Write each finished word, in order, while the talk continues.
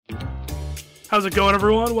How's it going,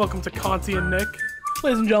 everyone? Welcome to Conti and Nick.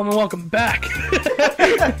 Ladies and gentlemen, welcome back.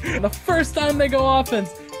 The first time they go offense,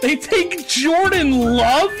 they take Jordan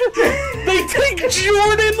Love? They take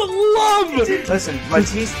Jordan Love! Listen,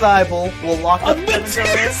 Matisse Thybulle will lock up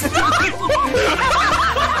Matisse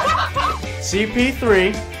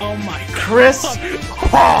CP3. Oh my god. Chris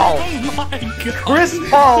Paul. Oh my god. Chris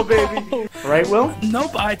Paul, baby. Right, Will?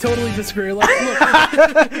 Nope, I totally disagree. Look.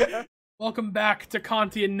 Welcome back to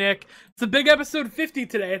Conti and Nick. It's a big episode 50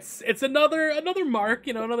 today. It's another mark,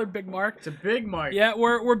 another big mark. It's a big mark. Yeah,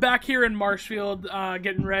 we're back here in Marshfield,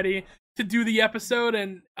 getting ready to do the episode,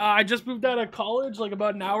 and I just moved out of college like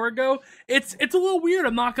about an hour ago. It's a little weird,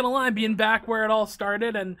 I'm not gonna lie, being back where it all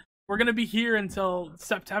started, and we're gonna be here until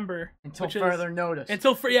September. Until further notice.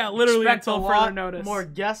 Literally Expect until further notice. More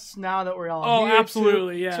guests now that we're all here.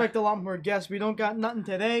 Absolutely, yeah. Expect a lot more guests. We don't got nothing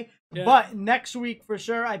today. Yeah. But next week, for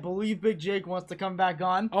sure, I believe Big Jake wants to come back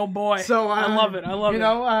on. Oh boy, so I love it.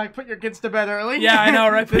 Put your kids to bed early. Yeah, I know,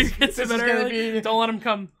 right? Put your This- kids to this bed is gonna early. be- Don't let him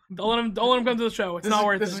come. Don't let him come to the show. It's not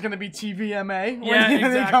worth it. This is going to be TVMA when Yeah,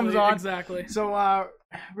 exactly. it comes on. Exactly. So,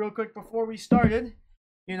 real quick before we started,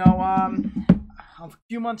 a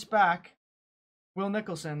few months back, Will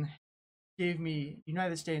Nicholson gave me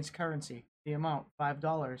United States currency, the amount,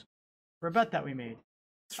 $5, for a bet that we made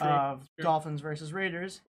of Dolphins versus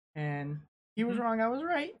Raiders, and he was wrong, I was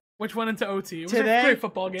right. Which went into OT. It was a great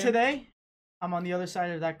football game. Today, I'm on the other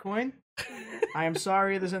side of that coin. I am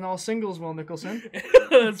sorry it isn't all singles, Will Nicholson.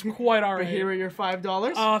 That's quite alright. But here are your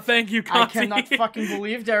 $5. Oh, thank you, I Conti. cannot fucking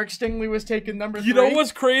believe Derek Stingley was taking number 3. You know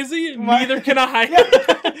what's crazy? What? Neither can I.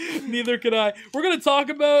 Neither can I. We're gonna talk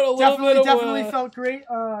about a little bit of. Definitely felt great.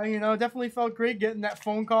 Definitely felt great getting that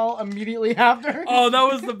phone call immediately after. Oh, that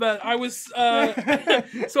was the best. I was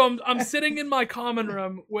so I'm sitting in my common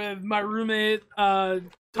room with my roommate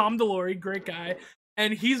Tom Delory, great guy.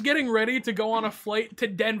 And he's getting ready to go on a flight to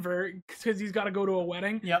Denver because he's got to go to a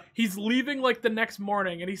wedding. Yep. He's leaving like the next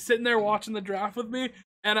morning, and he's sitting there watching the draft with me.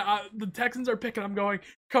 And the Texans are picking. I'm going,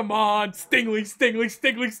 come on, Stingley.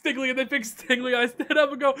 And they pick Stingley. I stand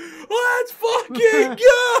up and go, let's fucking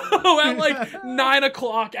go! At like 9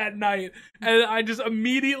 o'clock at night. And I just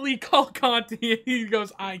immediately call Conti, and he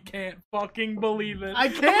goes, I can't fucking believe it. I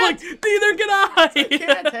can't. I'm like, neither can I. I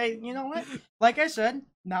can't. Hey, you know what? Like I said,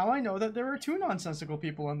 now I know that there are two nonsensical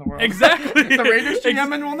people in the world. Exactly. The Raiders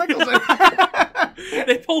GM and Will Nicholson.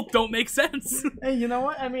 They both don't make sense. Hey, you know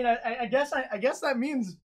what? I mean, I guess that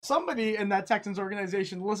means somebody in that Texans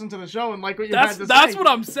organization listened to the show and like what you had to say. That's what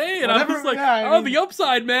I'm saying. Whatever, I'm just like, yeah, the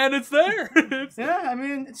upside, man, it's there. Yeah, I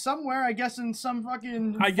mean, it's somewhere, I guess, in some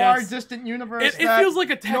fucking distant universe. It feels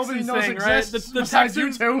like a Texans knows thing, right? The besides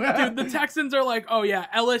Texans, you two. dude, the Texans are like, oh yeah,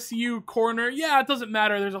 LSU corner. Yeah, it doesn't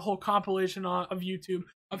matter. There's a whole compilation of YouTube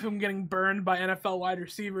of him getting burned by NFL wide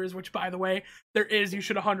receivers, which, by the way, there is. You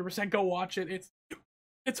should 100% go watch it.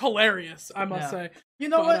 It's hilarious, I must say. You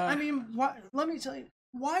know what? I mean, let me tell you.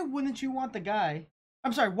 Why wouldn't you want the guy?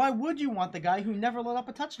 I'm sorry. Why would you want the guy who never let up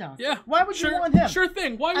a touchdown? Yeah. Why would you want him? Sure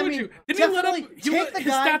thing. Why would you? Didn't he let up?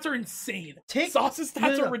 His stats are insane. Sauce's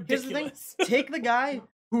stats are ridiculous. Take the guy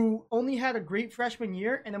who only had a great freshman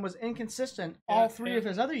year and then was inconsistent all 3 of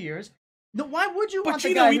his other years. No, why would you want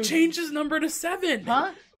the guy? But Gino, he changed his number to 7.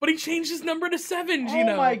 Huh? But he changed his number to 7,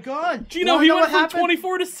 Gino. Oh my God, Gino, he went from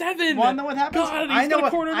 24 to 7. Wanna know what happened? God, I know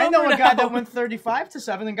a guy that went 35 to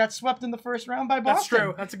 7 and got swept in the first round by Boston. That's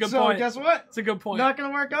true. That's a good point. So guess what? It's a good point. Not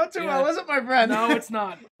gonna work out too well, is it, my friend? No, it's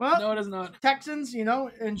not. Well, no, it is not. Texans,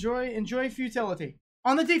 enjoy futility.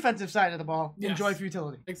 On the defensive side of the ball, enjoy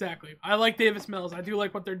futility. Exactly. I like Davis Mills. I do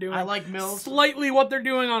like what they're doing. I like Mills. Slightly what they're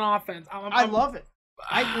doing on offense. I love it.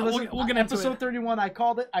 We'll get into episode it. 31, I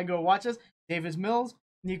called it. I go, watch this. Davis Mills,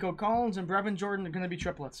 Nico Collins, and Brevin Jordan are going to be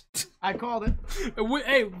triplets. I called it.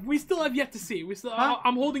 We still have yet to see.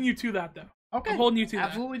 I'm holding you to that, though. Okay. I'm holding you to that.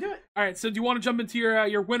 Absolutely do it. All right, so do you want to jump into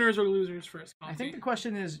your winners or losers first? I think the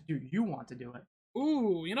question is, do you want to do it?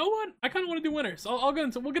 Ooh, you know what? I kind of want to do winners. We'll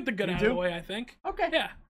get the good out of the way, I think. Okay. Yeah.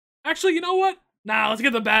 Actually, you know what? Nah, let's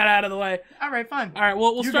get the bad out of the way. All right, fine. All right,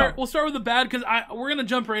 well, we'll start with the bad because we're gonna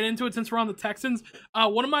jump right into it since we're on the Texans.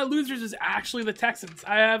 One of my losers is actually the Texans.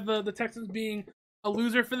 I have the Texans being a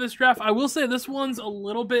loser for this draft. I will say this one's a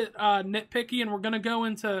little bit nitpicky, and we're gonna go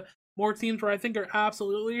into more teams where I think are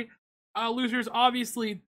absolutely losers.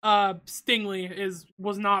 Obviously, Stingley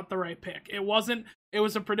was not the right pick. It wasn't. It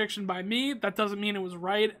was a prediction by me. That doesn't mean it was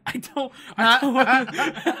right. I don't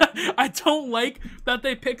like that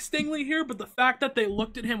they picked Stingley here, but the fact that they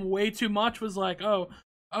looked at him way too much was like, oh,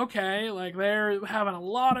 okay, like they're having a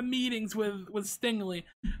lot of meetings with Stingley.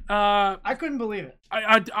 I couldn't believe it.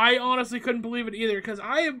 I honestly couldn't believe it either, because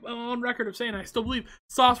I am on record of saying I still believe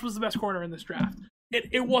Sauce was the best corner in this draft.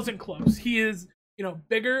 It wasn't close. He is,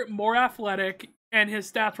 bigger, more athletic, and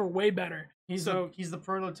his stats were way better. He's the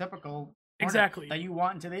prototypical corner exactly that you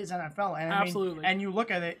want in today's NFL. And absolutely. And you look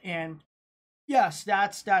at it, and yeah,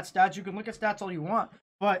 stats. You can look at stats all you want,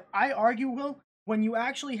 but I argue, Will, when you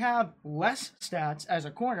actually have less stats as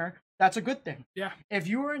a corner, that's a good thing. Yeah. If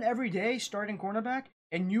you are an everyday starting cornerback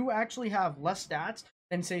and you actually have less stats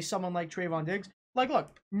than, say, someone like Trayvon Diggs, like,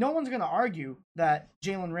 look, no one's going to argue that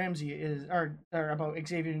Jalen Ramsey is, or about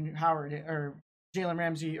Xavier Howard, or Jalen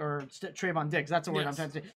Ramsey, or Trayvon Diggs. That's the word I'm trying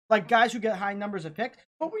to say. Like, guys who get high numbers of picks,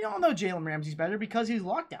 but we all know Jalen Ramsey's better because he's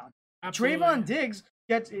lockdown. Absolutely. Trayvon Diggs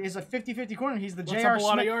is a 50-50 corner. He's the J.R.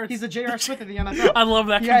 Smith. He's the J.R. Smith of the NFL. I love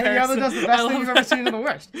that comparison. He either does the best thing you've ever seen in the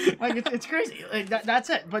worst. Like, it's crazy. Like, that's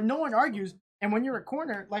it. But no one argues. And when you're a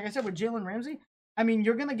corner, like I said, with Jalen Ramsey, I mean,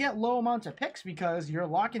 you're going to get low amounts of picks because you're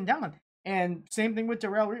locking down. And same thing with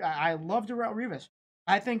Darrelle Revis. I love Darrelle Revis.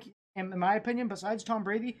 I think, in my opinion, besides Tom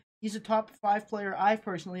Brady, he's a top 5 player I've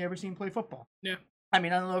personally ever seen play football. Yeah. I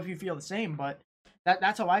mean, I don't know if you feel the same, but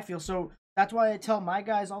that's how I feel. So that's why I tell my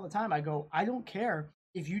guys all the time, I go, I don't care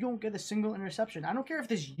if you don't get a single interception. I don't care if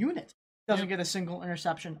this unit doesn't get a single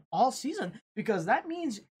interception all season, because that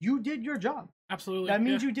means you did your job. Absolutely. That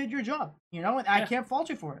means you did your job, and I can't fault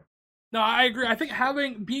you for it. No, I agree. I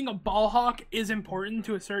think being a ball hawk is important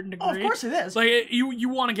to a certain degree. Oh, of course it is. Like, you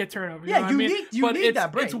want to get turnovers. Yeah, you need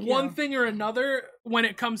that break. It's one thing or another when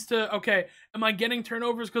it comes to, okay, am I getting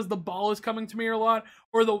turnovers because the ball is coming to me a lot,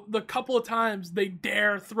 or the couple of times they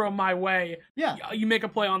dare throw my way? Yeah, you make a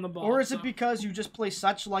play on the ball. Or is it because you just play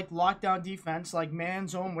such like lockdown defense, like man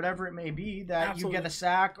zone, whatever it may be, that you get a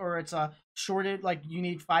sack, or it's a shorted, like you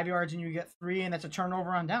need 5 yards and you get 3, and that's a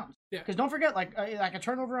turnover on downs. Yeah. Because don't forget, like a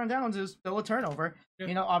turnover on downs is still a turnover.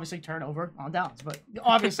 Yeah. Obviously turnover on downs, but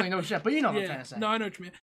obviously no shit. But you know what I'm trying to say. No, I know what you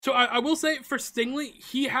mean. So I will say, for Stingley,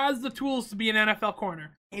 he has the tools to be an NFL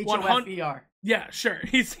corner. HOFER. Yeah, sure.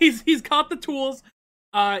 He's got the tools.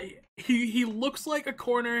 He looks like a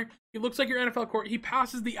corner. He looks like your NFL corner. He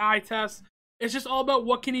passes the eye test. It's just all about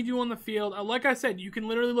what can he do on the field. Like I said, you can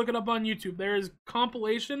literally look it up on YouTube. There is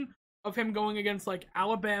compilation of him going against like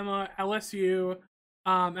Alabama, LSU,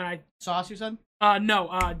 and Sauce, you said?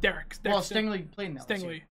 No, Derek. Well, Stingley played in LSU.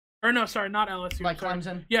 Stingley. Or no, sorry, not LSU. Like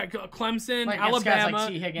Clemson? Yeah, Clemson, like Alabama. Guys like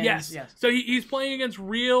T. Higgins. Yes. So he's playing against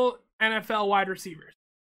real NFL wide receivers.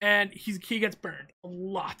 And he gets burned a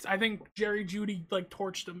lot. I think Jerry Jeudy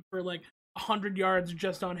torched him for 100 yards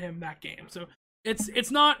just on him that game. So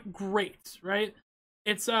it's not great, right?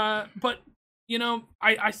 It's but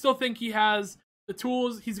I still think he has the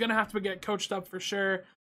tools. He's gonna have to get coached up for sure.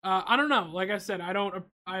 I don't know. Like I said, I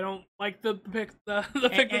don't like the pick the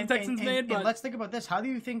Texans made. But let's think about this. How do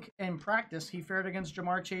you think in practice he fared against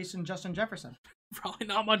Jamar Chase and Justin Jefferson? Probably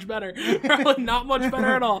not much better. Probably not much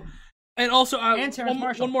better at all. And also,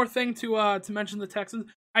 one more thing to mention the Texans.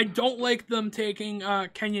 I don't like them taking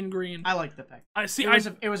Kenyon Green. I like the pick.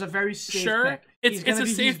 It was a very safe pick. It's a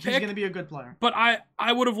safe pick. He's going to be a good player. But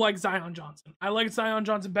I would have liked Zion Johnson. I like Zion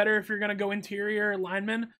Johnson better if you're going to go interior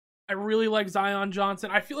lineman. I really like Zion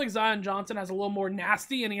Johnson. I feel like Zion Johnson has a little more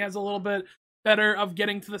nasty, and he has a little bit better of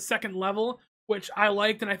getting to the second level, which I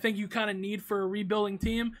liked, and I think you kind of need for a rebuilding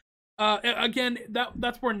team. Again,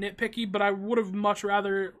 that's more nitpicky, but I would have much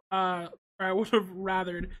rather. I would have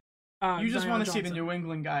rathered. You just Zion want to see Johnson. the New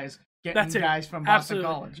England guys getting guys from Boston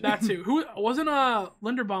College. That too. Who wasn't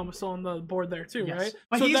Linderbaum was still on the board there too, yes. Right?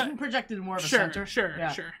 But so he's projected more of a center. Sure.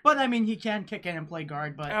 But I mean, he can kick in and play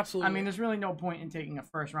guard. But absolutely. I mean, there's really no point in taking a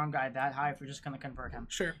first round guy that high if you're just going to convert him.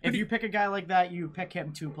 Sure. If you pick a guy like that, you pick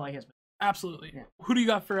him to play his. Absolutely. Yeah. Who do you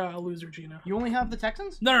got for a loser, Gino? You only have the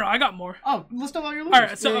Texans? No, I got more. Oh, list all your losers. All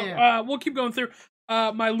right, so we'll keep going through.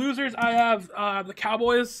 My losers, I have the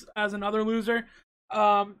Cowboys as another loser.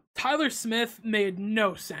 Tyler Smith made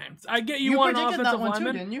no sense. I get you want an offensive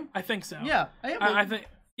lineman. Too, didn't you? I think so. Yeah. I think.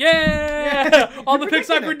 Yeah. All the picks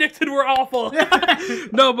I predicted were awful.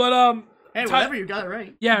 No, but hey, whatever, you got it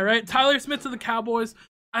right. Yeah, right. Tyler Smith to the Cowboys.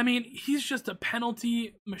 I mean, he's just a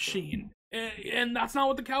penalty machine. And that's not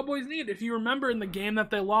what the Cowboys need. If you remember in the game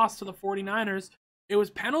that they lost to the 49ers, it was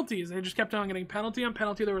penalties. They just kept on getting penalty on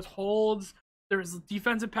penalty. There was holds. There was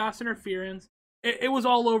defensive pass interference. It was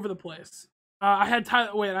all over the place. I had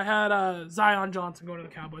Zion Johnson going to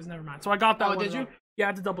the Cowboys. Never mind. So I got that one. Oh, did you? Yeah, I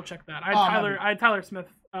had to double check that. I had Tyler Smith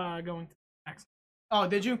going to the Texans. Oh,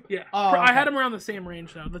 did you? Yeah. Oh, I had him around the same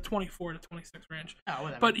range though, the 24 to 26 range. Oh,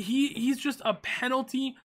 whatever. But he's just a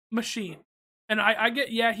penalty machine. And I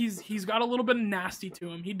get, yeah, he's got a little bit of nasty to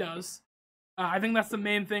him. He does. I think that's the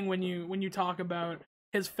main thing when you talk about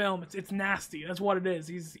his film. It's nasty. That's what it is.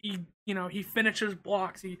 He finishes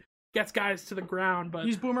blocks. He gets guys to the ground, but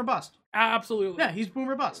he's boom or bust. Absolutely. Yeah, he's boom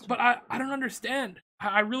or bust. But I don't understand.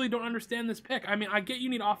 I really don't understand this pick. I mean, I get you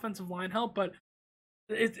need offensive line help, but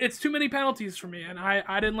it's too many penalties for me, and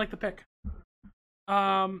I didn't like the pick.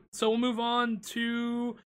 So we'll move on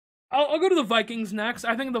to. I'll go to the Vikings next.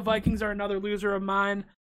 I think the Vikings are another loser of mine.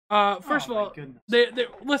 First of all,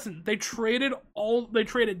 they traded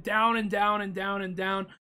down and down and down and down,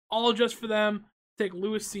 all just for them to take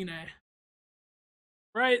Louis Cine.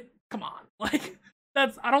 Right? Come on. Like,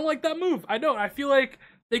 I don't like that move. I don't. I feel like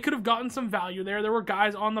they could have gotten some value there. There were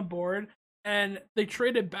guys on the board, and they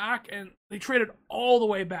traded back, and they traded all the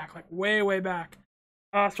way back, like way, way back.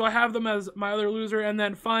 So I have them as my other loser, and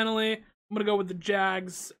then finally, I'm going to go with the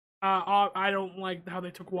Jags. I don't like how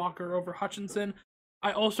they took Walker over Hutchinson.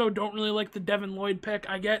 I also don't really like the Devin Lloyd pick.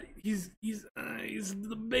 I get he's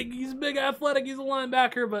big athletic, he's a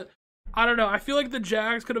linebacker, but I don't know. I feel like the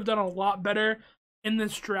Jags could have done a lot better in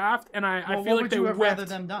this draft, and I feel like they would have rather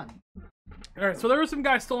them done. All right, so there were some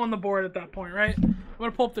guys still on the board at that point, right? I'm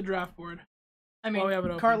gonna pull up the draft board. I mean,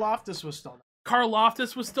 Karlaftis was still there.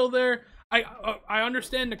 Karlaftis was still there. I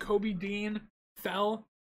understand Nakobe Dean fell.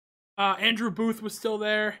 Andrew Booth was still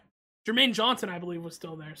there. Jermaine Johnson, I believe, was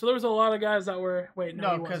still there. So there was a lot of guys that were... Wait,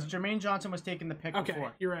 no, because Jermaine Johnson was taking the pick before. Okay,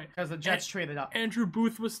 you're right. Because the Jets traded up. Andrew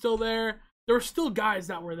Booth was still there. There were still guys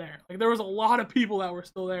that were there. Like, there was a lot of people that were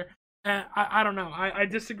still there. And I don't know. I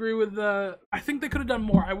disagree with the... I think they could have done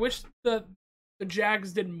more. I wish the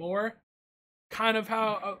Jags did more. Kind of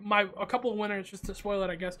how... a couple of winners, just to spoil it,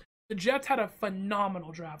 I guess. The Jets had a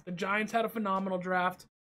phenomenal draft. The Giants had a phenomenal draft.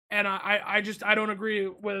 And I don't agree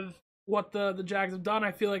with what the Jags have done.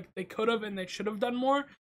 I feel like they could have and they should have done more.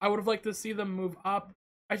 I would have liked to see them move up.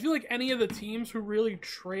 I feel like any of the teams who really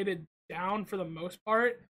traded down for the most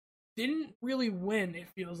part didn't really win, it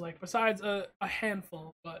feels like, besides a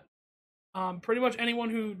handful. But pretty much anyone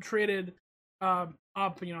who traded up,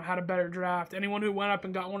 had a better draft. Anyone who went up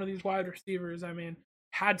and got one of these wide receivers, I mean,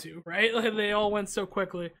 had to, right? Like, they all went so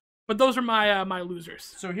quickly. But those are my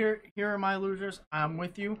losers. So here are my losers. I'm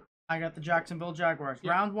with you. I got the Jacksonville Jaguars.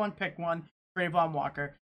 Yeah. Round 1, pick 1, Trayvon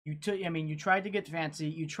Walker. You tried to get fancy.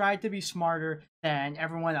 You tried to be smarter than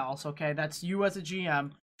everyone else, okay? That's you as a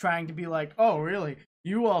GM trying to be like, oh, really?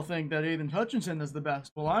 You all think that Aiden Hutchinson is the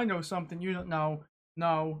best. Well, I know something you don't know.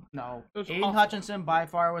 No. Aiden Hutchinson by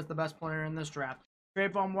far was the best player in this draft.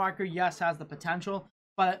 Trayvon Walker, yes, has the potential.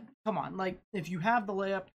 But, come on, like, if you have the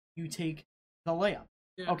layup, you take the layup.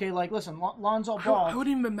 Yeah. Okay, like, listen, Lonzo Ball... I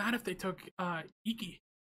wouldn't even be mad if they took Iki.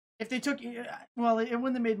 If they took, well, it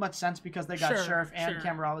wouldn't have made much sense because they got Sheriff and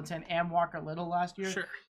Cam Robinson and Walker Little last year. Sure.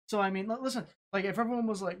 So, I mean, listen, like, if everyone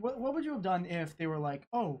was like, what would you have done if they were like,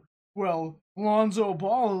 oh, well, Lonzo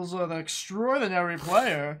Ball is an extraordinary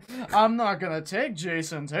player. I'm not going to take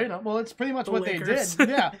Jason Tatum. Well, it's pretty much what Lakers. They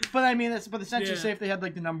did. Yeah. But, I mean, essentially say if they had,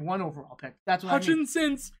 like, the number 1 overall pick. That's what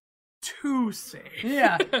Hutchinson's too safe.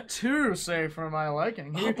 Yeah, too safe for my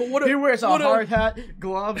liking. He wears a hard hat,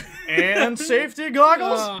 glove, and safety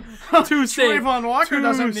goggles. Too safe. Trayvon Walker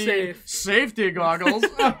doesn't need safety goggles.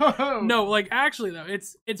 No, like, actually though,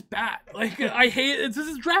 it's bad. Like, I hate it. This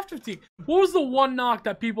is draft fatigue. What was the one knock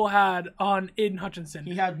that people had on Aiden Hutchinson?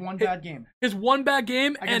 He had one bad game. His one bad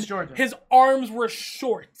game, against Georgia. His arms were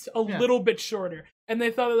short, a little bit shorter. And they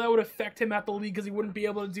thought that would affect him at the league because he wouldn't be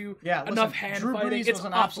able to do enough hand Drew fighting. Brees was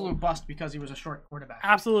an absolute bust because he was a short quarterback.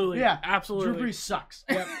 Absolutely. Yeah. Absolutely. Drew Brees sucks.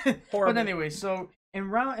 Yep. Horrible. But anyway, so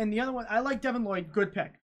and the other one, I like Devin Lloyd. Good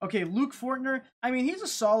pick. Okay, Luke Fortner. I mean, he's a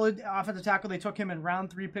solid offensive tackle. They took him in round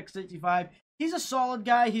 3, pick 65. He's a solid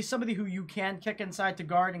guy. He's somebody who you can kick inside to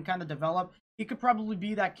guard and kind of develop. He could probably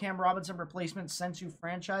be that Cam Robinson replacement since you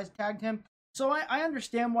franchise tagged him. So I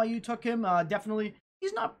understand why you took him. Definitely,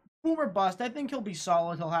 he's not boom or bust. I think he'll be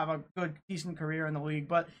solid. He'll have a good, decent career in the league.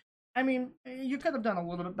 But, I mean, you could have done a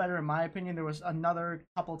little bit better, in my opinion. There was another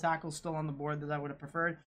couple tackles still on the board that I would have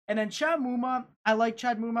preferred. And then Chad Muma, I like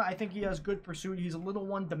Chad Muma. I think he has good pursuit. He's a little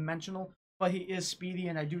one-dimensional, but he is speedy,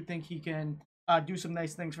 and I do think he can do some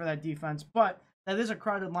nice things for that defense. But that is a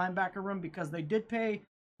crowded linebacker room because they did pay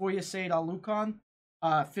Foye Said Alucon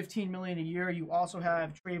 $15 million a year. You also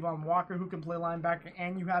have Trayvon Walker, who can play linebacker,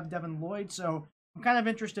 and you have Devin Lloyd. So I'm kind of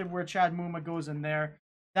interested where Chad Muma goes in there.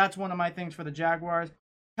 That's one of my things for the Jaguars.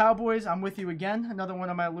 Cowboys, I'm with you again. Another one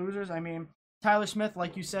of my losers. I mean, Tyler Smith,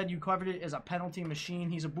 like you said, you covered it, is a penalty machine.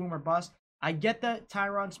 He's a boom or bust. I get that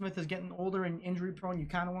Tyron Smith is getting older and injury prone. You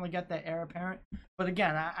kind of want to get that heir apparent. But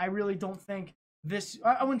again, I really don't think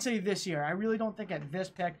I wouldn't say this year. I really don't think at this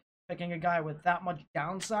pick picking a guy with that much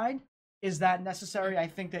downside. Is that necessary? I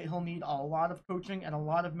think that he'll need a lot of coaching and a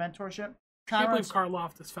lot of mentorship. I can't believe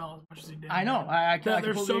Karlaftis fell as much as he did. I know. I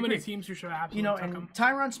There's so many agree. teams who should absolutely You know, took and him.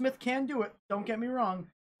 Tyron Smith can do it. Don't get me wrong.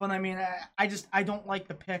 But I mean, I don't like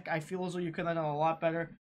the pick. I feel as though you could have done a lot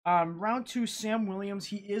better. Round 2, Sam Williams.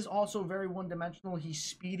 He is also very one-dimensional. He's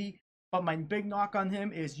speedy. But my big knock on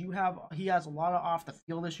him is he has a lot of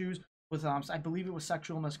off-the-field issues with, I believe it was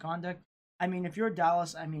sexual misconduct. I mean, if you're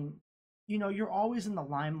Dallas, I mean, you know, you're always in the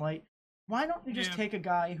limelight. Why don't you just take a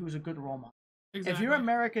guy who's a good role model? Exactly. If you're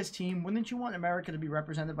America's team, wouldn't you want America to be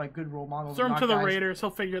represented by good role models? Throw him to the guys? Raiders. They'll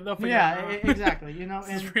figure it out. Exactly. You know,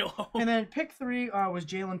 This is real hope. and then pick 3 was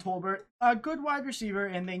Jalen Tolbert, a good wide receiver,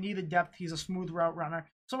 and they needed depth. He's a smooth route runner,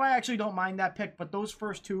 so I actually don't mind that pick. But those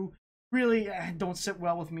first 2 really don't sit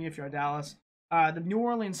well with me if you're Dallas. The New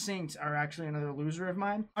Orleans Saints are actually another loser of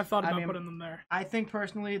mine. I thought about putting them there. I think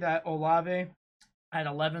personally that Olave at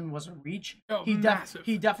 11 was a reach. Oh, He massive.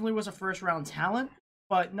 he definitely was a first round talent.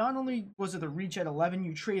 But not only was it a reach at 11,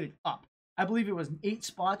 you traded up. I believe it was 8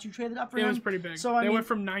 spots you traded up for him. It was pretty big. So they went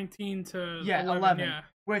from 19 to 11. Yeah.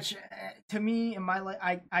 Which, to me, in my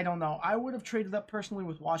life, I don't know. I would have traded up personally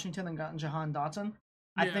with Washington and gotten Jahan Dotson.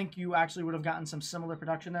 I think you actually would have gotten some similar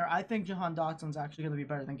production there. I think Jahan Dotson's actually going to be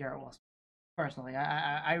better than Garrett Wilson. Personally,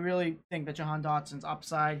 I really think that Jahan Dotson's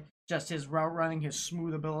upside, just his route running, his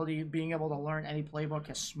smooth ability, being able to learn any playbook,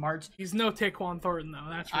 his smarts. He's no Taekwon Thornton, though.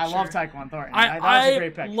 That's for I sure. love Taekwon Thornton. That was a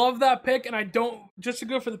great pick. love that pick, and I don't, just to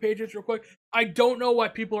go for the Patriots real quick, I don't know why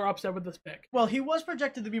people are upset with this pick. Well, he was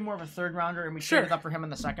projected to be more of a third rounder, and we traded up for him in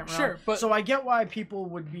the second round. Sure, but so I get why people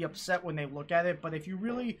would be upset when they look at it, but if you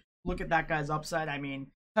really look at that guy's upside, I mean,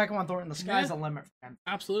 Taekwon Thornton, the sky's the limit for him.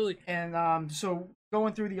 Absolutely. And so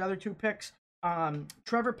going through the other 2 picks,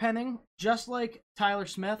 Trevor Penning, just like Tyler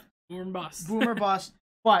Smith, Boomer bust,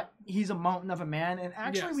 but he's a mountain of a man. And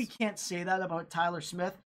actually, we can't say that about Tyler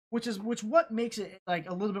Smith, which what makes it like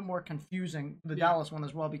a little bit more confusing, the Dallas one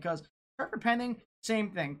as well, because Trevor Penning,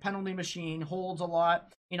 same thing, penalty machine, holds a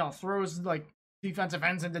lot, you know, throws like defensive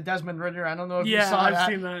ends into Desmond Ridder. I don't know if you saw I've that.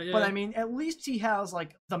 seen that. Yeah. But I mean, at least he has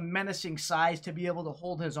like the menacing size to be able to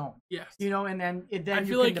hold his own. Yes. You know, and then I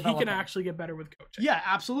feel like he can actually get better with coaching. Yeah,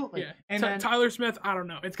 absolutely. Yeah. And then Tyler Smith, I don't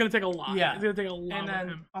know. It's gonna take a lot. Yeah. It's gonna take a lot. And then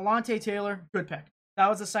him. Alontae Taylor, good pick. That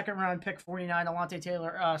was the second round pick, 49. Alontae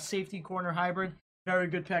Taylor, safety corner hybrid, very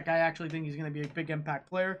good pick. I actually think he's going to be a big impact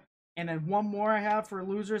player. And then one more I have for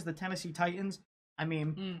losers, the Tennessee Titans. I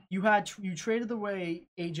mean, you traded away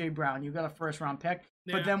AJ Brown. You got a first round pick,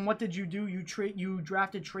 but then what did you do? You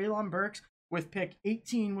drafted Treylon Burks with pick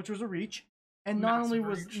 18, which was a reach. And not only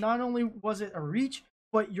was it a reach,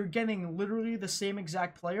 but you're getting literally the same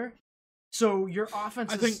exact player. So your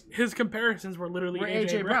offense. I think his comparisons were literally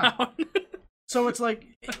AJ Brown. So it's like,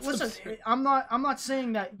 listen, absurd. I'm not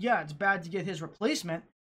saying that. Yeah, it's bad to get his replacement.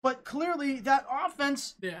 But clearly, that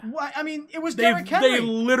offense. Yeah. I mean, it was Derrick Henry. They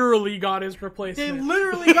literally got his replacement. They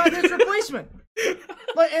literally got his replacement.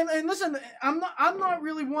 Like, and listen, I'm not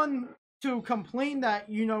really one to complain that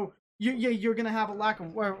you're gonna have a lack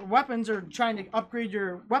of weapons or trying to upgrade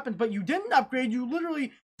your weapons, but you didn't upgrade. You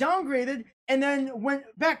literally downgraded and then went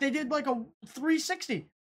back. They did like a 360.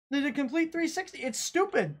 They did a complete 360. It's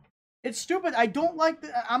stupid. It's stupid. I don't like.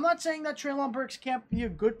 I'm not saying that Treylon Burks can't be a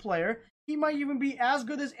good player. He might even be as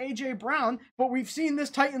good as A.J. Brown, but we've seen this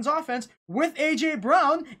Titans offense with A.J.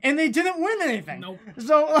 Brown, and they didn't win anything. Nope.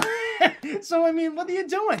 So I mean, what are you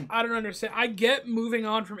doing? I don't understand. I get moving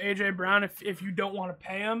on from A.J. Brown if you don't want to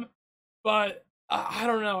pay him, but I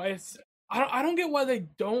don't know. I don't get why they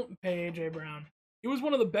don't pay A.J. Brown. He was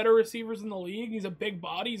one of the better receivers in the league. He's a big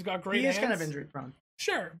body. He's got great hands. He is kind of injury prone.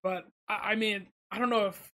 Sure, but I mean, I don't know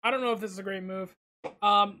if this is a great move.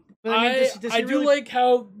 I do like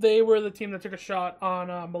how they were the team that took a shot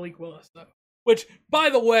on Malik Willis, though. Which,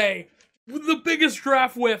 by the way, the biggest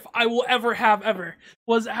draft whiff I will ever have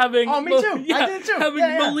was having. Oh, me too. I did too. Having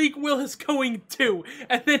Malik Willis going 2,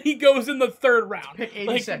 and then he goes in the 3rd round. Pick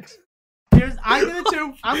 86. I did it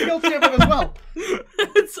too. I'm guilty of it as well.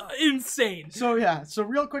 It's insane. So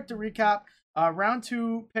real quick to recap, round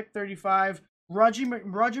 2, pick 35. Roger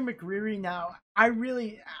McCreary. Now,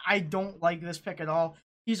 I don't like this pick at all.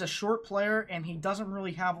 He's a short player, and he doesn't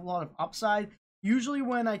really have a lot of upside. Usually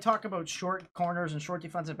when I talk about short corners and short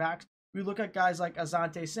defensive backs, we look at guys like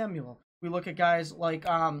Asante Samuel. We look at guys like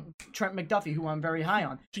Trent McDuffie, who I'm very high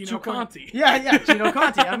on. Gino Conti. Yeah, Gino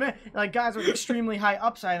Conti. I mean, like guys with extremely high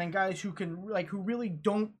upside and guys who really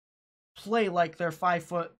don't play like they're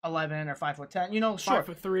 5'11" or 5'10". You know, sure.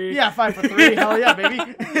 5'3". Yeah, 5'3". Hell yeah,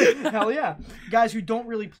 baby. Hell yeah. Guys who don't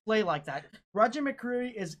really play like that. Roger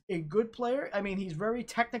McCreary is a good player. I mean, he's very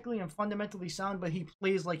technically and fundamentally sound, but he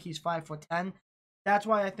plays like he's 5'10". That's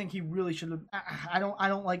why I think he really should have. I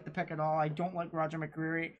don't like the pick at all. I don't like Roger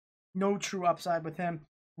McCreary. No true upside with him.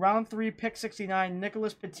 Round 3, pick 69,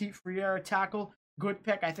 Nicholas Petit-Frere, tackle. Good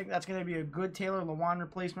pick. I think that's going to be a good Taylor Lewan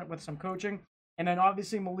replacement with some coaching. And then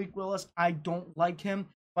obviously Malik Willis, I don't like him,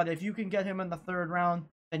 but if you can get him in the 3rd round,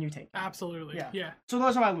 then you take him. Absolutely. Yeah. So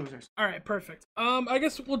those are my losers. All right, perfect. I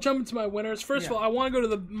guess we'll jump into my winners. First of all, I want to go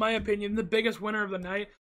to my opinion, the biggest winner of the night.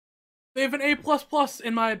 They have an A++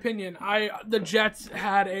 in my opinion. The Jets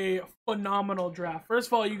had a phenomenal draft. First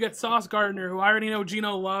of all, you get Sauce Gardner, who I already know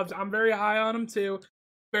Gino loves. I'm very high on him too.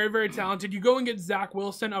 Very, very talented. You go and get Zach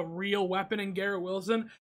Wilson, a real weapon in Garrett Wilson.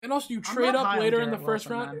 And also, you trade up later in the first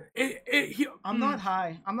round. I'm not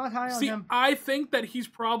high. I'm not high on him. I think that he's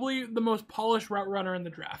probably the most polished route runner in the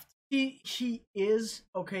draft. He is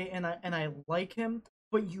okay, and I like him.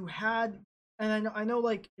 But you had, and I know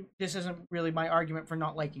like this isn't really my argument for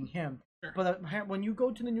not liking him. Sure. But when you go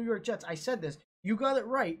to the New York Jets, I said this. You got it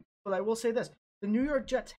right. But I will say this: the New York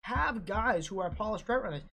Jets have guys who are polished route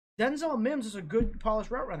runners. Denzel Mims is a good polished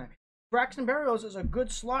route runner. Braxton Berrios is a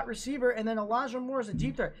good slot receiver, and then Elijah Moore is a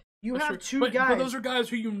deep threat. You have two guys. But those are guys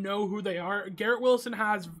who you know who they are. Garrett Wilson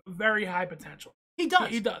has very high potential. He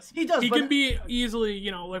does. He can be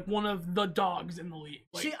easily, like one of the dogs in the league.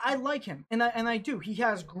 See, I like him, and I do. He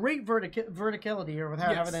has great verticality, or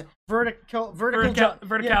however that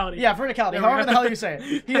verticality. Yeah, verticality. However the hell you say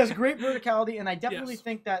it. He has great verticality, and I definitely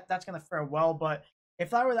think that's going to fare well. But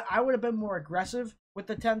if I would have been more aggressive with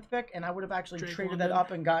the 10th pick, and I would have actually traded that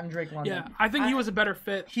up and gotten Drake London. Yeah, I think he was a better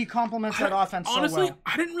fit. He complements that offense honestly, so well.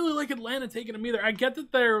 I didn't really like Atlanta taking him either. I get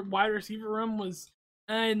that their wide receiver room was,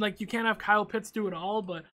 and like you can't have Kyle Pitts do it all,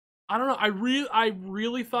 but I don't know. I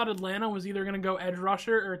really thought Atlanta was either going to go edge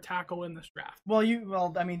rusher or tackle in this draft.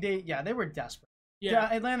 I mean, they were desperate. Yeah,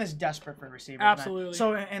 Atlanta's desperate for receivers. Absolutely. Man.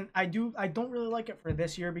 So, and I don't really like it for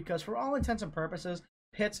this year because for all intents and purposes,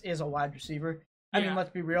 Pitts is a wide receiver. I mean, let's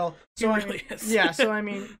be real. So he really is. Yeah, so I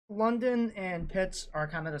mean, London and Pitts are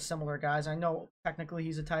kind of the similar guys. I know technically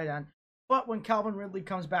he's a tight end, but when Calvin Ridley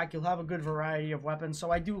comes back, you'll have a good variety of weapons.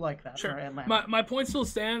 So I do like that for Atlanta. My point still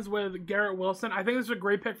stands with Garrett Wilson. I think this is a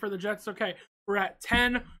great pick for the Jets. Okay, we're at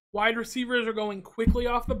 10. Wide receivers are going quickly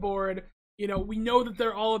off the board. We know that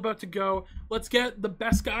they're all about to go. Let's get the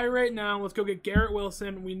best guy right now. Let's go get Garrett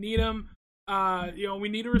Wilson. We need him. We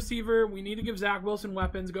need a receiver. We need to give Zach Wilson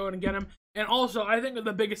weapons. Go ahead and get him. And also, I think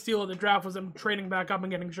the biggest steal of the draft was them trading back up and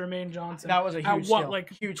getting Jermaine Johnson. That was a huge steal.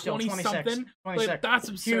 Huge steal. 20-something? 26. That's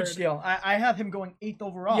absurd. Huge steal. I have him going 8th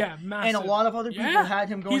overall. Yeah, massive. And a lot of other people had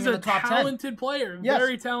him going in the top 10. He's a talented player. Yes,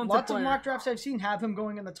 very talented player. Lots of mock drafts I've seen have him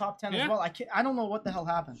going in the top 10 as well. I don't know what the hell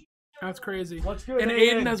happened. That's crazy. Let's do it. And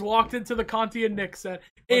Aiden has walked into the Conti and Nick set.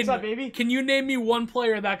 What's up, baby? Can you name me one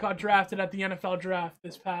player that got drafted at the NFL draft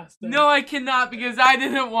this past day? No, I cannot because I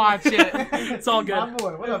didn't watch it. It's all good. My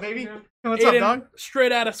boy. What up, baby? What's Aiden, up, dog?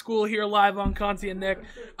 Straight out of school here live on Conti and Nick.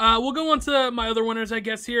 We'll go on to my other winners, I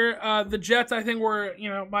guess, here. The Jets, I think, were,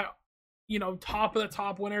 my top of the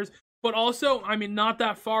top winners. But also, I mean, not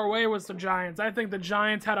that far away was the Giants. I think the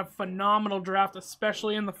Giants had a phenomenal draft,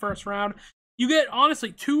 especially in the first round. You get,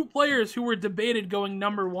 honestly, 2 players who were debated going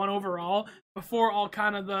number 1 overall before all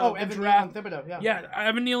kind of the Evan draft. Neal and Thibodeau, Yeah,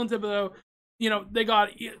 Evan Neal and Thibodeau. They got.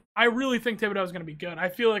 I really think Thibodeau is going to be good. I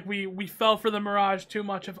feel like we fell for the mirage too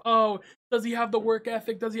much of, does he have the work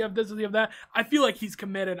ethic? Does he have this? Does he have that? I feel like he's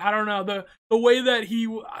committed. I don't know. The way that he,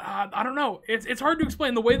 I don't know. It's hard to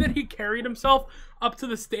explain. The way that he carried himself up to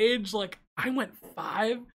the stage, like, I went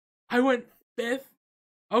 5. I went 5th.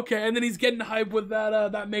 Okay, and then he's getting hyped with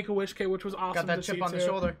that Make-A-Wish kit, which was awesome. Got that chip on the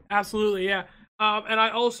shoulder. Absolutely, yeah. And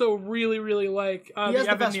I also really, really like he has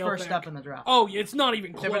the best first step in the draft. Oh, it's not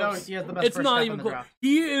even close. Thibodeau, he has the best first step in the draft.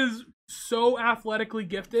 He is so athletically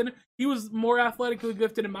gifted. He was more athletically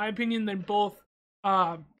gifted, in my opinion, than both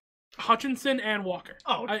Hutchinson and Walker.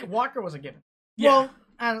 Walker was a given. Yeah. Well,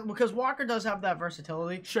 and because Walker does have that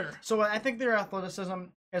versatility. Sure. So I think their athleticism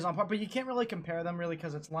is on par, but you can't really compare them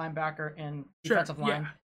because it's linebacker and defensive line. Yeah.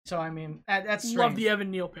 So, I mean, that's strange. Love the Evan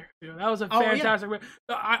Neal pick, too. That was a fantastic pick.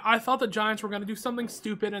 I thought the Giants were going to do something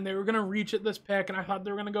stupid, and they were going to reach at this pick, and I thought they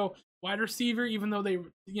were going to go wide receiver, even though they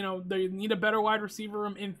need a better wide receiver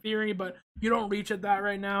room in theory, but you don't reach at that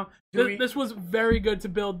right now. This was very good to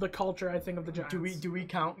build the culture, I think, of the Giants. Do we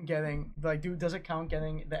count getting, does it count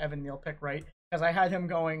getting the Evan Neal pick right? Because I had him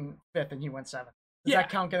going 5th, and he went 7th. Does Yeah. that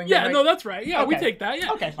count getting Yeah, it right? no, that's right. Yeah, we Okay. take that.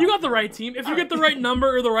 Yeah, Okay, you fine. got the right team. If you get the right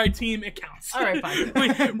number or the right team, it counts. All right,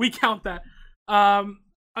 fine. we count that.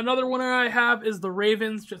 Another winner I have is the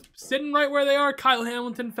Ravens, just sitting right where they are. Kyle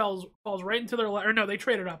Hamilton falls right into their or no, they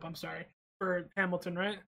traded up. I'm sorry for Hamilton,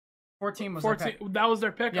 right? 14 was their pick. That was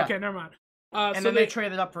their pick. Yeah. Okay, never mind. And so then they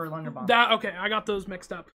traded up for Linderbaum. Okay, I got those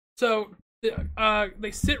mixed up. So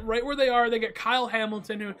they sit right where they are. They get Kyle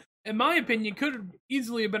Hamilton, who, in my opinion, could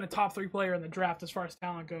easily have been a top 3 player in the draft as far as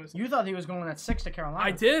talent goes. You thought he was going at 6 to Carolina.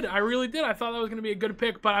 I did. I really did. I thought that was going to be a good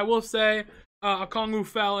pick, but I will say Okongwu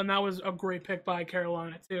fell, and that was a great pick by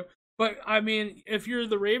Carolina, too. But, I mean, if you're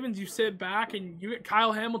the Ravens, you sit back and you get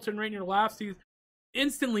Kyle Hamilton right in your laps, he's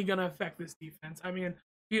instantly going to affect this defense. I mean,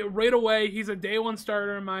 right away, he's a day one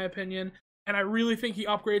starter, in my opinion. And I really think he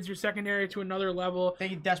upgrades your secondary to another level.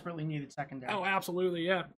 They desperately needed secondary. Oh, absolutely,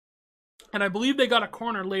 yeah. And I believe they got a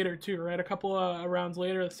corner later too, right? A couple of rounds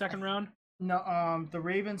later, the second round. No, the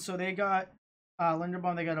Ravens. So they got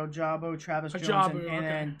Linderbaum. They got Ojabo, Travis Jones, Ojabo, and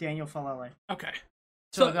then Daniel Falele. Okay.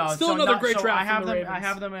 So, still another great so draft. I have from the them. Ravens. I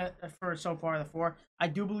have them for so far the 4. I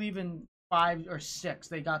do believe in 5 or 6.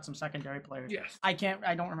 They got some secondary players. Yes. I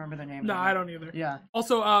don't remember their names. No, I don't either. Yeah.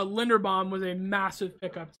 Also, Linderbaum was a massive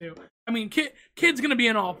pickup too. I mean, kid's gonna be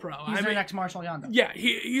an All-Pro. He's their next Marshall Yanda. Yeah,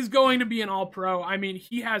 he's going to be an All-Pro. I mean,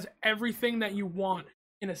 he has everything that you want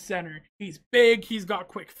in a center. He's big. He's got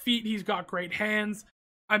quick feet. He's got great hands.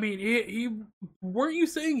 I mean, he weren't you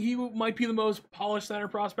saying he might be the most polished center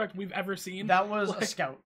prospect we've ever seen? That was a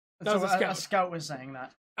scout. That was a scout. A scout was saying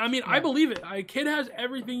that. I mean, I believe it. Kid has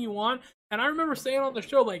everything you want. And I remember saying on the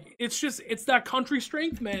show, like, it's that country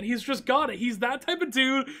strength, man. He's just got it. He's that type of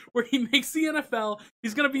dude where he makes the NFL.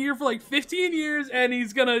 He's going to be here for like 15 years, and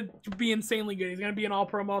he's going to be insanely good. He's going to be an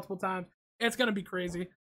All-Pro multiple times. It's going to be crazy.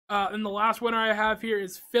 And the last winner I have here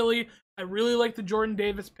is Philly. I really like the Jordan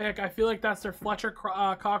Davis pick. I feel like that's their Fletcher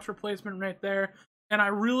Cox replacement right there. And I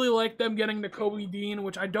really like them getting the Kobe Dean,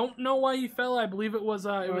 which I don't know why he fell. I believe it was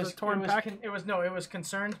a torn pec. It was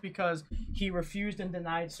concerns because he refused and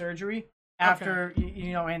denied surgery after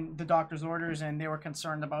and the doctor's orders, and they were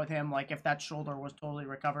concerned about him, like if that shoulder was totally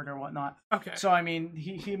recovered or whatnot. Okay. So I mean,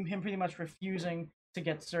 him pretty much refusing to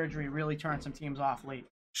get surgery really turned some teams off late.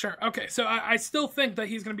 Sure. Okay. So I still think that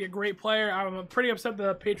he's going to be a great player. I'm pretty upset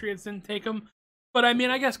the Patriots didn't take him, but I mean,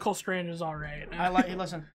 I guess Cole Strange is all right.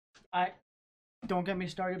 Listen, don't get me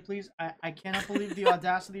started, please. I cannot believe the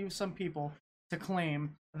audacity of some people to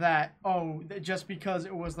claim that, just because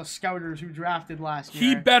it was the Scouters who drafted last year.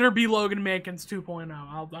 He better be Logan Mankins 2.0.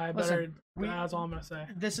 That's all I'm going to say.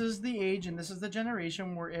 This is the age and this is the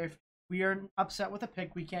generation where if we are upset with a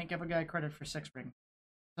pick, we can't give a guy credit for 6 rings.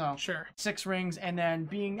 So, sure. 6 rings, and then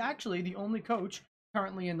being actually the only coach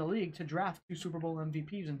currently in the league to draft 2 Super Bowl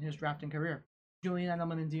MVPs in his drafting career. Julian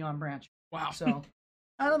Edelman and Deion Branch. Wow. So,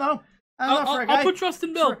 I don't know. I'll put trust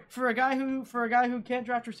in Bill. For a guy who can't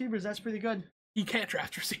draft receivers, that's pretty good. He can't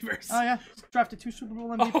draft receivers. Oh yeah, drafted 2 Super Bowl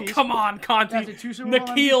MVPs. Oh come on, Conti.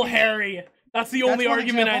 N'Keal Harry. That's the only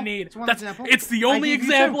argument I need. It's the only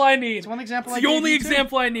example I need. It's one example. It's the only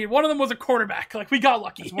example I need. One of them was a quarterback. Like we got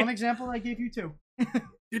lucky. It's one example I gave you too.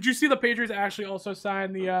 Did you see the Patriots actually also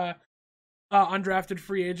signed the undrafted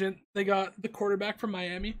free agent? They got the quarterback from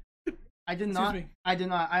Miami. I did not.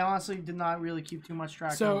 I honestly did not really keep too much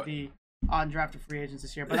track of the undrafted free agents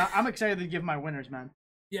this year. But I'm excited to give my winners, man.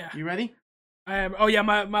 Yeah. You ready? I am. Oh yeah,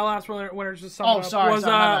 my last winner just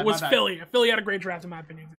was Philly. Philly had a great draft in my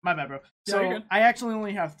opinion. My bad, bro. Yeah, so I actually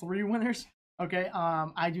only have 3 winners. Okay.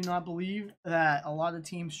 I do not believe that a lot of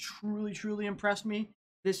teams truly impressed me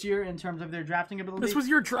this year in terms of their drafting ability. This was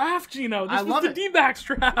your draft, Gino. This was the D-backs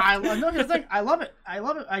draft. Here's the thing. I love it.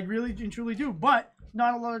 I really and truly do. But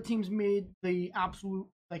not a lot of teams made the absolute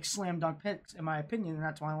slam dunk picks, in my opinion, and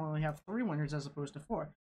that's why I only have 3 winners as opposed to 4.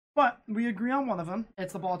 But we agree on one of them.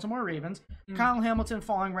 It's the Baltimore Ravens. Kyle Hamilton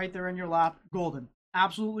falling right there in your lap. Golden.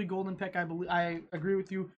 Absolutely golden pick. I agree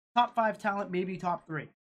with you. Top 5 talent, maybe top 3.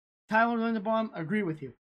 Tyler Linderbaum, agree with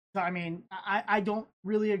you. So, I mean, I don't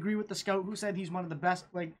really agree with the scout who said he's one of the best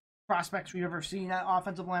prospects we've ever seen at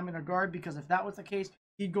offensive lineman or guard, because if that was the case,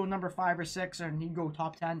 he'd go number 5 or 6 and he'd go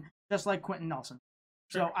top 10, just like Quentin Nelson.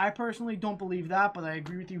 Sure. So I personally don't believe that, but I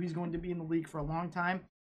agree with you. He's going to be in the league for a long time.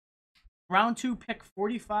 Round 2, pick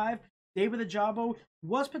 45, David Ojabo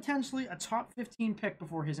was potentially a top 15 pick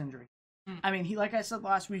before his injury. I mean, like I said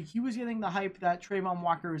last week, he was getting the hype that Trayvon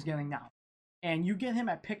Walker is getting now. And you get him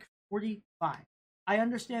at pick 45. I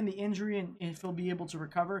understand the injury and if he'll be able to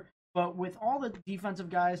recover, but with all the defensive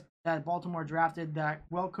guys that Baltimore drafted, that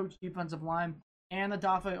well-coached defensive line, and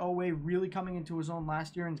Odafe Oweh really coming into his own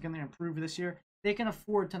last year and is going to improve this year, they can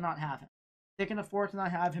afford to not have him. They can afford to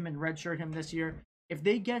not have him and redshirt him this year. If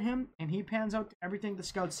they get him and he pans out to everything the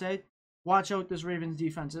scouts say, watch out. This Ravens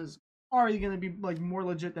defense is already going to be like more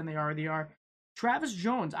legit than they already are. Travis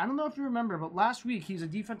Jones, I don't know if you remember, but last week he's a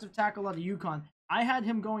defensive tackle out of UConn. I had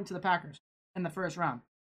him going to the Packers in the first round.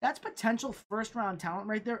 That's potential first-round talent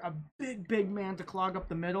right there. A big, big man to clog up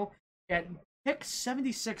the middle at pick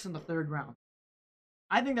 76 in the third round.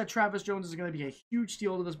 I think that Travis Jones is going to be a huge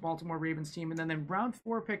steal to this Baltimore Ravens team. And then in round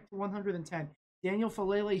 4, pick 110, Daniel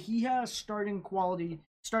Falele, he has starting qualities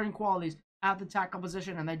at the tackle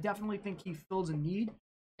position, and I definitely think he fills a need.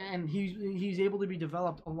 And he's able to be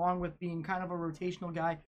developed along with being kind of a rotational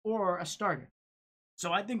guy or a starter.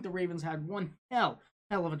 So I think the Ravens had one hell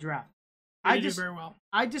of a draft. They do very well.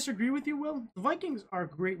 I disagree with you, Will. The Vikings are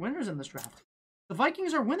great winners in this draft. The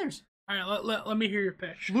Vikings are winners. All right, let me hear your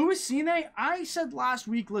pitch. Louis Cine, I said last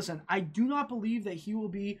week, listen, I do not believe that he will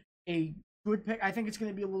be a good pick. I think it's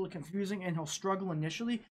going to be a little confusing and he'll struggle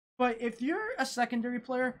initially. But if you're a secondary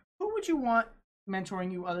player, who would you want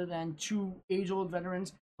mentoring you other than two age-old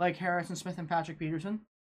veterans like Harrison Smith and Patrick Peterson?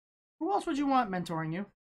 Who else would you want mentoring you?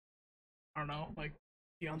 I don't know, like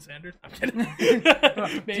Deion Sanders. I'm kidding.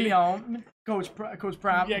 Deion, Coach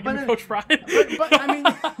Pratt. Yeah, give me Coach Pratt. but I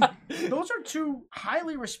mean, those are two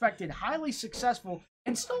highly respected, highly successful,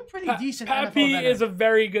 and still pretty decent Pat NFL P veterans. is a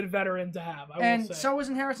very good veteran to have. And will say. so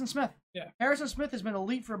isn't Harrison Smith. Yeah. Harrison Smith has been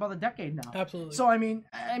elite for about a decade now. Absolutely. So I mean,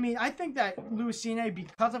 I think that Louis Cine,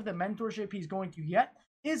 because of the mentorship he's going to get,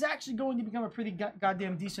 is actually going to become a pretty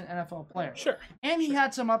goddamn decent NFL player. Sure. And he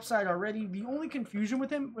had some upside already. The only confusion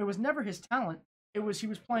with him, it was never his talent. It was he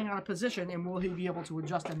was playing out of position, and will he be able to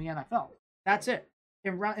adjust in the NFL? That's it.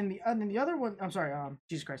 In the other one, I'm sorry,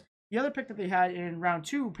 Jesus Christ. The other pick that they had in round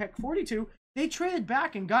 2, pick 42, they traded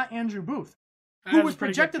back and got Andrew Booth, who was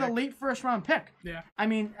projected a late first-round pick. Yeah. I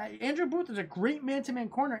mean, Andrew Booth is a great man-to-man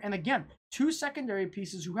corner, and again, two secondary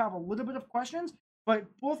pieces who have a little bit of questions, but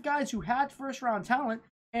both guys who had first-round talent,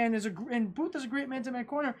 and Booth is a great man-to-man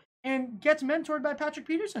corner, and gets mentored by Patrick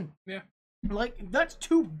Peterson. Yeah. Like, that's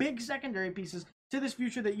two big secondary pieces to this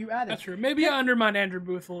future that you added. That's true. Maybe I undermined Andrew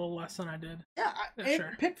Booth a little less than I did. Yeah,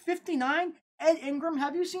 sure. Pick 59, Ed Ingram.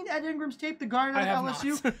 Have you seen Ed Ingram's tape, the guard at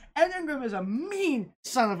LSU? Not. Ed Ingram is a mean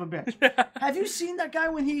son of a bitch. Have you seen that guy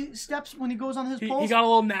when he goes on his poles? He got a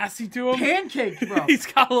little nasty to him. Pancakes, bro. He's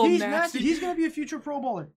got a little He's nasty. He's going to be a future Pro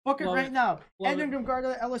Bowler. Book it Love right it. now. Love Ed it. Ingram, guard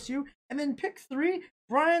at LSU. And then pick 3,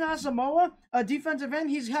 Brian Asamoah, a defensive end.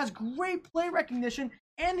 He has great play recognition,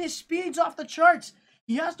 and his speed's off the charts.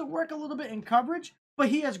 He has to work a little bit in coverage, but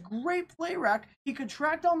he has great play rec. He could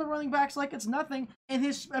track down the running backs like it's nothing, and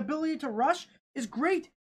his ability to rush is great.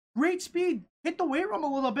 Great speed. Hit the weight room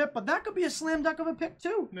a little bit, but that could be a slam dunk of a pick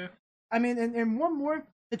too. Yeah. I mean, and one more,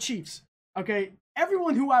 the Chiefs. Okay,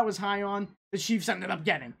 everyone who I was high on, the Chiefs ended up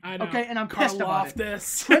getting. I know. Okay, and I'm pissed about it.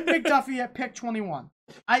 This. Trent McDuffie at pick 21.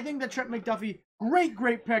 I think that Trent McDuffie,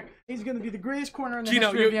 great pick. He's going to be the greatest corner in the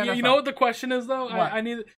history of the NFL. You know what the question is though? What? I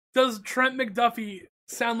need. Does Trent McDuffie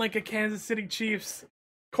sound like a Kansas City Chiefs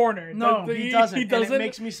corner? No, he doesn't. He doesn't. And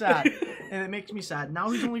it makes me sad. Now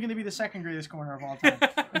he's only going to be the second greatest corner of all time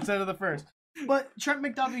instead of the first. But Trent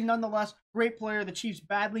McDuffie, nonetheless, great player. The Chiefs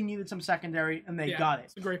badly needed some secondary, and they got it.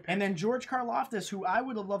 It's a great pick. And then George Karlaftis, who I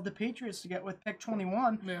would have loved the Patriots to get with pick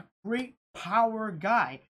 21. Yeah. Great power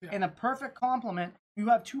guy. Yeah. And a perfect complement. You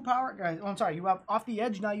have two power guys. Oh, I'm sorry. You have off the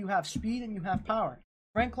edge now. You have speed and you have power.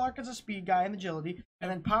 Frank Clark is a speed guy and agility,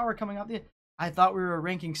 and then power coming out the edge. I thought we were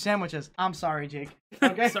ranking sandwiches. I'm sorry, Jake.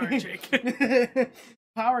 Okay? Sorry, Jake.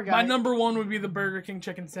 Power guy. My number 1 would be the Burger King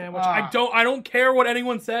chicken sandwich. I don't care what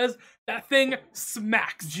anyone says. That thing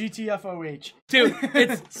smacks. GTFOH. Dude,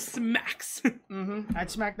 it smacks.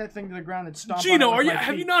 I'd smack that thing to the ground and stomp Gino, on it with my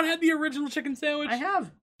have feet. you not had the original chicken sandwich? I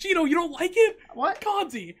have. Gino, you don't like it? What?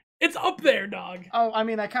 Gonzi, it's up there, dog. Oh, I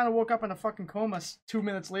mean, I kind of woke up in a fucking coma 2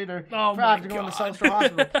 minutes later. Oh my after going to God. South Shore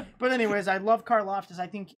Hospital. But anyways, I love Karlaftis. I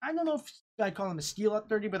don't know if I'd call him a steal at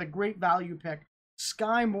 30, but a great value pick.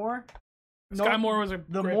 Sky Moore. Sky Moore was a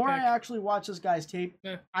The great more pick. I actually watch this guy's tape,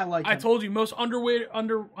 Yeah. I like him. I told you, most underrated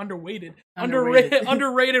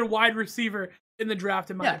wide receiver in the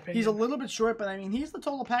draft, in my opinion. He's a little bit short, but I mean, he's the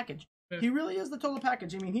total package. Yeah. He really is the total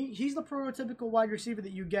package. I mean, he's the prototypical wide receiver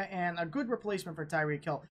that you get, and a good replacement for Tyreek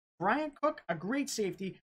Hill. Brian Cook, a great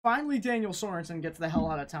safety. Finally, Daniel Sorensen gets the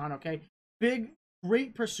hell out of town, okay?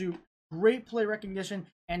 Great pursuit, great play recognition,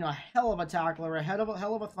 and a hell of a tackler, a hell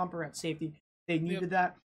of a thumper at safety. They needed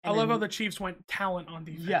that. I love how the Chiefs went talent on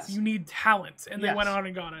defense. Yes. You need talent, and they Yes. went out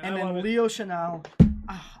and got it. And I then love it. Leo Chanel.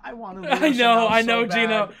 I wanted Leo Chanel I so know, bad.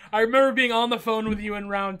 Gino. I remember being on the phone with you in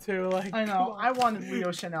round 2. Like, I know. I wanted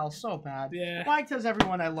Leo Chanel so bad. Yeah. Why does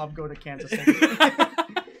everyone I love go to Kansas City?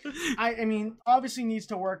 I mean, obviously needs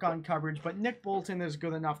to work on coverage, but Nick Bolton is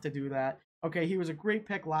good enough to do that. Okay, he was a great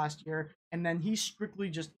pick last year, and then he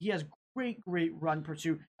has great run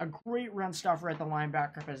pursuit, a great run stuffer at the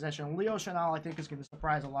linebacker position. Leo Chenal, I think, is going to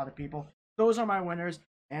surprise a lot of people. Those are my winners,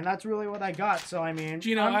 and that's really what I got. So, I mean...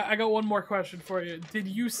 Gino, I got one more question for you. Did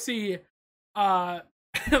you see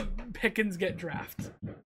Pickens get drafted?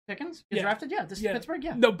 Pickens? Get drafted? Yeah, Pittsburgh,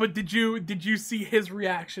 yeah. No, but did you see his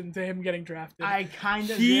reaction to him getting drafted? I kind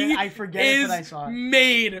of did. I forget it, but I saw it.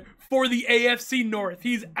 Made for the AFC North.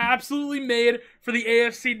 He's absolutely made for the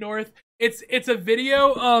AFC North. It's a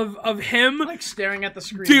video of him like staring at the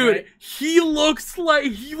screen. Dude, right? he looks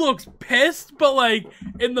pissed, but like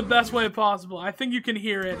in the best way possible. I think you can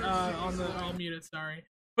hear it I'll mute it, sorry.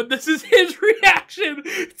 But this is his reaction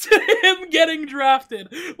to him getting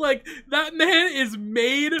drafted. Like, that man is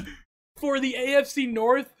made for the AFC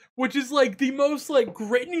North, which is like the most like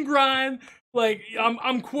grit and grind. Like,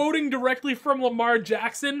 I'm quoting directly from Lamar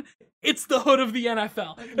Jackson. It's the hood of the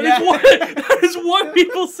NFL. That is what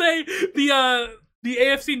people say the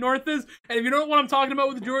AFC North is. And if you don't know what I'm talking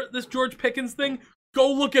about with this George Pickens thing,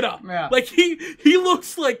 go look it up. Yeah. Like, he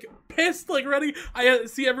looks like pissed, like ready. I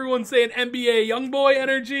see everyone saying NBA YoungBoy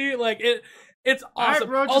energy. Like, it's awesome.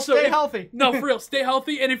 All right, bro, just stay healthy. No, for real, stay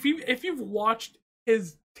healthy. And if you've watched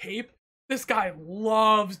his tape, this guy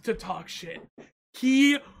loves to talk shit.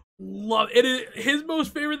 He loves it. His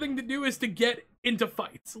most favorite thing to do is to get into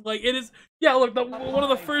fights. Like, it is. Yeah, look, one of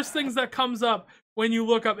the first things that comes up when you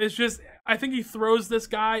look up is just, I think he throws this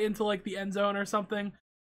guy into like the end zone or something.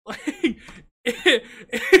 Like,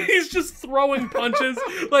 he's just throwing punches.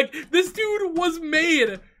 Like, this dude was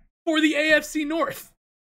made for the AFC North.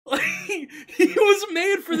 Like, he was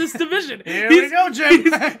made for this division. Here we go,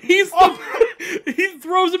 Jim. He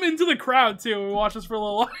throws him into the crowd too. We watch this for a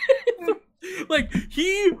little while. Like,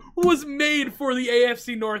 he was made for the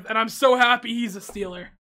AFC North, and I'm so happy he's a Steeler.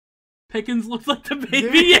 Pickens looked like the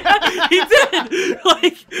baby. Yeah, he did.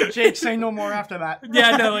 Like, Jake, say no more after that.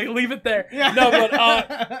 Yeah, no, like, leave it there. Yeah. No, but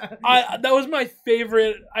that was my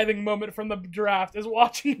favorite, I think, moment from the draft is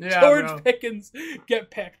watching George Pickens get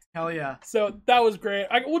picked. Hell yeah. So that was great.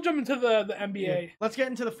 We'll jump into the NBA. Yeah. Let's get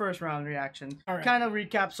into the first round reaction. All right. Kind of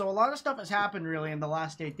recap. So a lot of stuff has happened really in the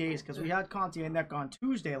last 8 days because we had Conti and Nick on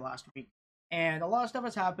Tuesday last week. And a lot of stuff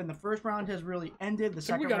has happened. The first round has really ended. The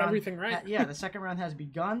second we got round, everything right. The second round has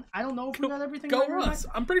begun. I don't know if we got everything right. Go us.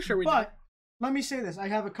 I'm pretty sure we did. But let me say this. I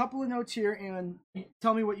have a couple of notes here, and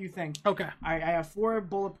tell me what you think. Okay. I have 4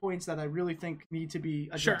 bullet points that I really think need to be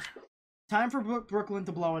addressed. Sure. Time for Brooklyn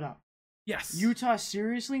to blow it up. Yes. Utah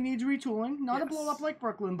seriously needs retooling. Not a blow up like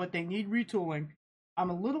Brooklyn, but they need retooling. I'm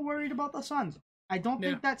a little worried about the Suns. I don't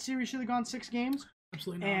think that series should have gone 6 games.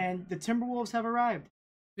 Absolutely not. And the Timberwolves have arrived.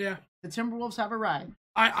 Yeah. The Timberwolves have arrived.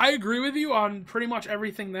 I agree with you on pretty much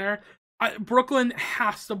everything there. Brooklyn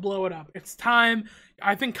has to blow it up. It's time.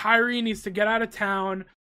 I think Kyrie needs to get out of town.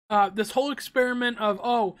 This whole experiment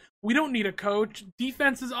of, we don't need a coach.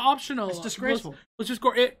 Defense is optional. It's disgraceful. Let's just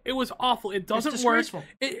go. It was awful. It doesn't work.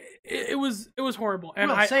 It was horrible.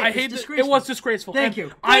 And I hate that it was disgraceful. Thank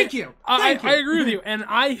you. I agree with you. And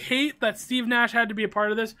I hate that Steve Nash had to be a part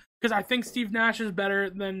of this because I think Steve Nash is better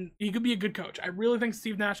than he could be a good coach. I really think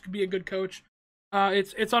Steve Nash could be a good coach.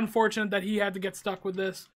 It's unfortunate that he had to get stuck with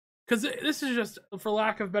this because this is just, for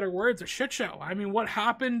lack of better words, a shit show. I mean, what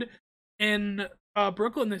happened in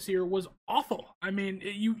Brooklyn this year was awful. I mean,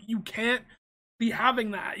 you can't be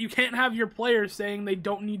having that. You can't have your players saying they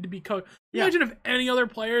don't need to be coached. Imagine if any other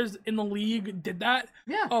players in the league did that.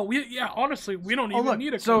 Yeah. Honestly, we don't even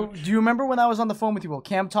need a coach. So, do you remember when I was on the phone with you? Well,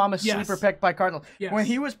 Cam Thomas, sleeper pick by Cardinals. Yes.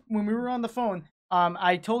 When we were on the phone,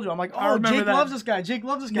 I told you, I'm like, Jake loves this guy. Jake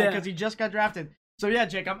loves this guy because he just got drafted. So yeah,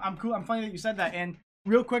 Jake, I'm cool. I'm funny that you said that. And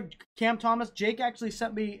real quick, Cam Thomas, Jake actually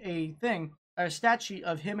sent me a stat sheet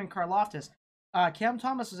of him and Karlaftis. Cam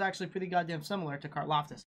Thomas is actually pretty goddamn similar to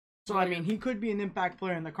Karlaftis. So, I mean, he could be an impact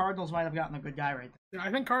player, and the Cardinals might have gotten a good guy right there. Yeah,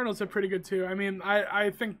 I think Cardinals are pretty good, too. I mean,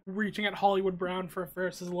 I think reaching at Hollywood Brown for a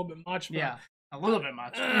first is a little bit much. But, yeah, a little bit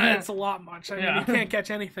much. It's a lot much. I mean, you can't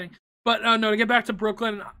catch anything. But, no, to get back to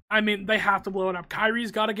Brooklyn, I mean, they have to blow it up.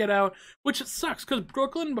 Kyrie's got to get out, which sucks, because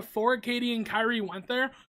Brooklyn, before Katie and Kyrie went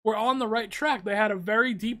there, were on the right track. They had a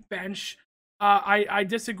very deep bench. I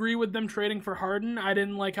disagree with them trading for Harden. I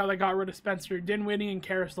didn't like how they got rid of Spencer Dinwiddie and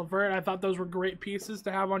Karis LeVert. I thought those were great pieces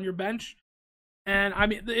to have on your bench. And I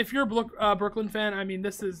mean, if you're a Brooklyn fan, I mean,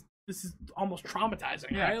 this is almost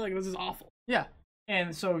traumatizing, right? Like, this is awful. Yeah.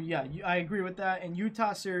 And so, yeah, I agree with that. And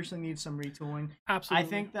Utah seriously needs some retooling. Absolutely. I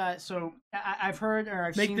think that, so I've heard or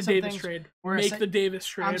I've seen some Davis things trade. where Make the Davis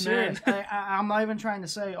trade, I'm man. serious. I'm not even trying to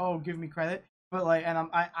say, give me credit. But like, and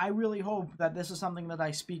I really hope that this is something that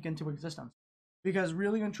I speak into existence, because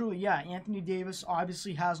really and truly, yeah, Anthony Davis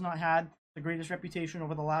obviously has not had the greatest reputation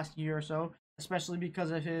over the last year or so, especially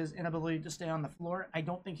because of his inability to stay on the floor. I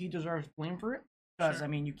don't think he deserves blame for it, because Sure. I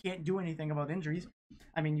mean, you can't do anything about injuries.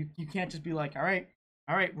 I mean, you can't just be like, all right,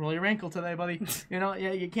 roll your ankle today, buddy. Yeah,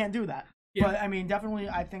 you can't do that. Yeah. But I mean, definitely,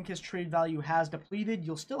 I think his trade value has depleted.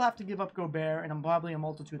 You'll still have to give up Gobert and probably a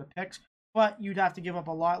multitude of picks, but you'd have to give up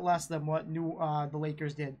a lot less than what the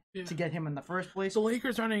Lakers did Yeah. to get him in the first place. The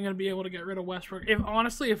Lakers aren't even going to be able to get rid of Westbrook.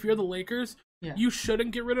 If you're the Lakers, Yeah. you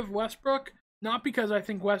shouldn't get rid of Westbrook. Not because I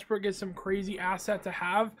think Westbrook is some crazy asset to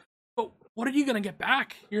have, but what are you going to get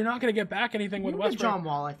back? You're not going to get back anything with You can get Westbrook. John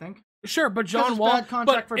Wall, I think. Sure, but Because John it's Wall. bad contract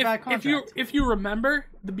but for bad contract. if you remember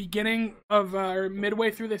the beginning of or midway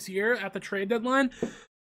through this year at the trade deadline,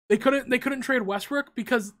 they couldn't trade Westbrook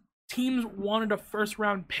because teams wanted a first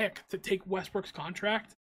round pick to take Westbrook's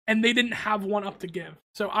contract, and they didn't have one up to give.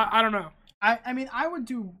 So I don't know. I mean, I would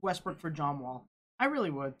do Westbrook for John Wall. I really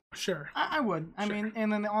would. Sure. I would. I Sure. mean,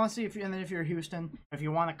 and then honestly, if you're Houston, if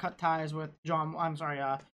you want to cut ties with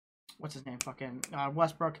what's his name? Fucking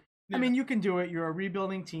Westbrook. Yeah. I mean, you can do it. You're a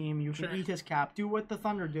rebuilding team. You can Sure. eat his cap. Do what the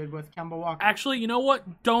Thunder did with Kemba Walker. Actually, you know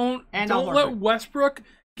what? Don't And Al let Horford. Westbrook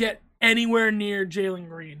get anywhere near Jalen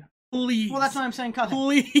Green. Please. Well, that's why I'm saying cut him.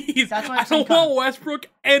 Please. That's why I'm I saying don't cut want Westbrook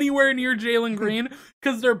anywhere near Jalen Green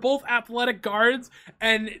because they're both athletic guards,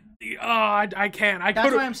 and I can't. I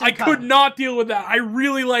That's why I'm saying cut could him. not deal with that. I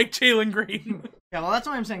really like Jalen Green. Yeah, well, that's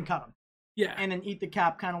why I'm saying cut him. Yeah, And then eat the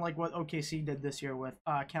cap, kind of like what OKC did this year with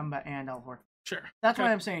Kemba and Al Horford. sure. That's Okay.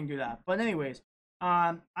 why I'm saying do that. But anyways,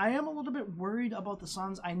 I am a little bit worried about the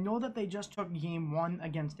Suns. I know that they just took game 1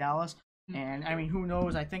 against Dallas, and I mean, who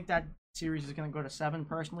knows? I think that series is going to go to 7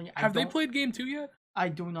 personally. Have they played game 2 yet? I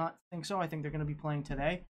do not think so. I think they're going to be playing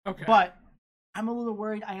today. Okay. But I'm a little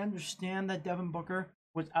worried. I understand that Devin Booker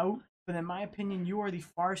was out, but in my opinion, you are the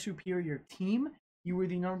far superior team. You were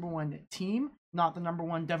the number 1 team, not the number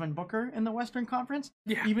 1 Devin Booker in the Western Conference.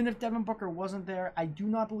 Yeah. Even if Devin Booker wasn't there, I do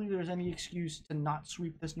not believe there's any excuse to not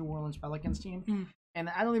sweep this New Orleans Pelicans team. Mm. And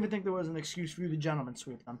I don't even think there was an excuse for you to gentlemen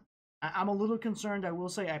sweep them. I'm a little concerned. I will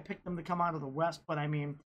say I picked them to come out of the West, but I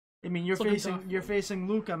mean you're It's looking tough. facing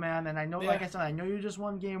Luka, man, and I know, like Yeah. I said, I know you just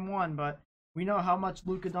won game 1, but we know how much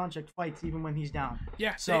Luka Doncic fights even when he's down.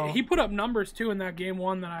 Yeah. So- he put up numbers too in that game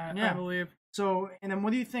 1 that I Yeah. believe. So, and then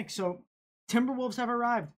what do you think? So, Timberwolves have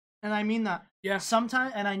arrived, and I mean that. Yeah.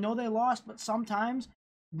 Sometimes, and I know they lost, but sometimes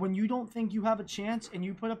when you don't think you have a chance and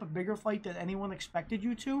you put up a bigger fight than anyone expected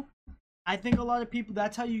you to, I think a lot of people,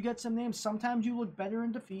 that's how you get some names. Sometimes you look better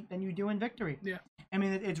in defeat than you do in victory. Yeah. I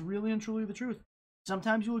mean, it's really and truly the truth.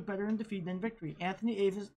 Sometimes you look better in defeat than victory. Anthony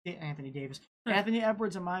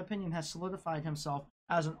Edwards, in my opinion, has solidified himself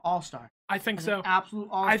as an all-star. I think As so. an absolute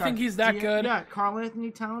all-star. I think he's that good. Yeah, Karl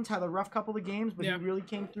Anthony Towns had a rough couple of games, but Yeah. he really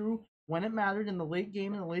came through when it mattered in the late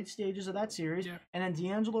game, in the late stages of that series. Yeah. And then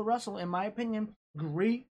D'Angelo Russell, in my opinion,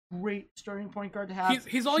 great starting point guard to have.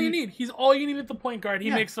 He's all you need. He's all you need at the point guard. He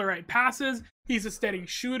Yeah. makes the right passes. He's a steady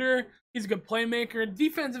shooter. He's a good playmaker.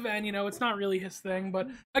 Defensive end, it's not really his thing. But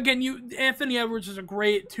again, Anthony Edwards is a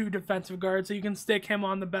great 2 defensive guard, so you can stick him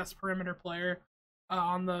on the best perimeter player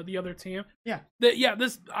on the other team. Yeah.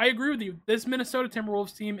 I agree with you. This Minnesota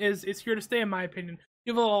Timberwolves team is here to stay, in my opinion.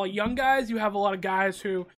 You have a lot of young guys. You have a lot of guys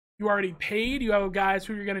who you already paid. You have guys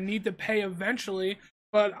who you're going to need to pay eventually.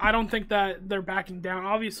 But I don't think that they're backing down.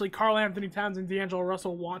 Obviously, Karl Anthony Towns and D'Angelo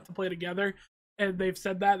Russell want to play together, and they've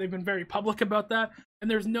said that. They've been very public about that.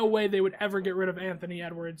 And there's no way they would ever get rid of Anthony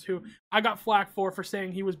Edwards, who I got flack for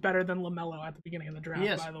saying he was better than LaMelo at the beginning of the draft, He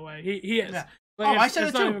is. by the way. He is. Yeah. But I it's said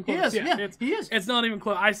it not too. even He close. is. Yeah, it's, he is. it's not even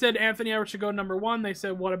close. I said Anthony Edwards should go number 1. They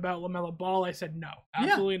said, what about LaMelo Ball? I said, no,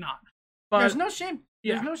 absolutely not. But There's no shame.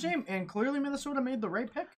 There's yeah. no shame. And clearly Minnesota made the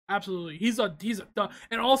right pick. absolutely. He's a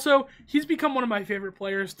and also he's become one of my favorite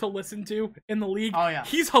players to listen to in the league. Oh, yeah.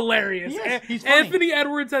 He's hilarious. He is. He's funny. Anthony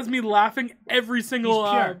Edwards has me laughing every single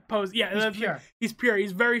He's pure. post. Yeah, He's that's- pure. He's pure.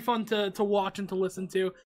 He's very fun to watch and to listen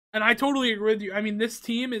to. And I totally agree with you. I mean, this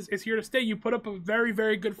team is here to stay. You put up a very,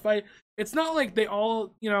 very good fight. It's not like they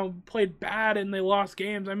all, played bad and they lost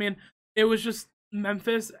games. I mean, it was just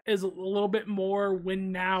Memphis is a little bit more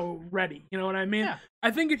win now ready. You know what I mean? Yeah.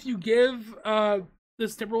 I think if you give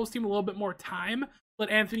this Timberwolves team a little bit more time, let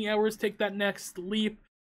Anthony Edwards take that next leap.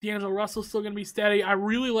 D'Angelo Russell's still going to be steady. I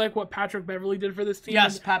really like what Patrick Beverly did for this team.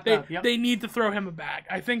 Yes, Pat Bev, yep. They need to throw him a bag.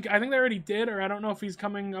 I think they already did, or I don't know if he's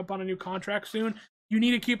coming up on a new contract soon. You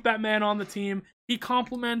need to keep that man on the team. He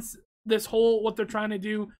complements this whole what they're trying to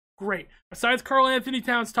do. Great. Besides Karl Anthony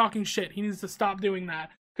Towns talking shit, he needs to stop doing that.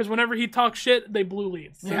 because whenever he talks shit, they blew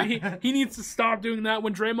leads. So he needs to stop doing that.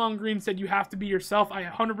 When Draymond Green said you have to be yourself, I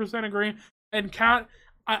 100% agree. And Kat,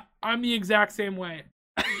 I'm the exact same way.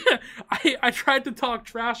 I tried to talk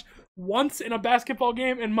trash once in a basketball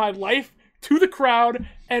game in my life to the crowd,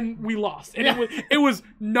 and we lost. And it was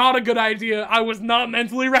not a good idea. I was not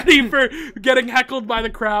mentally ready for getting heckled by the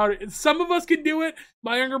crowd. Some of us can do it.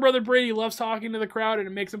 My younger brother Brady loves talking to the crowd, and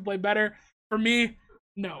it makes him play better. For me,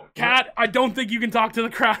 no. Kat, I don't think you can talk to the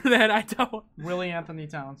crowd then. I don't. Willie Anthony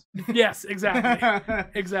Towns. Yes, exactly.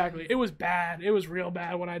 Exactly. It was bad. It was real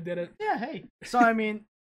bad when I did it. Yeah, hey. So, I mean,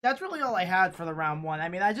 that's really all I had for the round one. I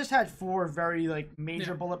mean, I just had 4 very,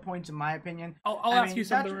 major bullet points, in my opinion. I'll ask you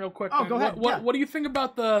something real quick. Oh, go ahead. What do you think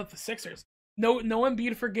about the Sixers? No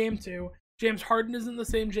Embiid for game 2. James Harden isn't the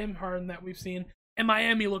same James Harden that we've seen. And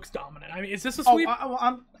Miami looks dominant. I mean, is this a sweep?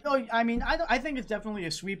 I think it's definitely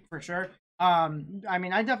a sweep for sure. I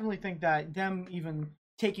mean, I definitely think that them even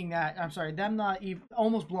taking that, them not even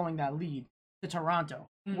almost blowing that lead to Toronto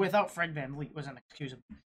without Fred VanVleet was inexcusable.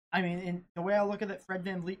 I mean, in the way I look at it, Fred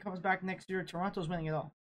VanVleet comes back next year, Toronto's winning it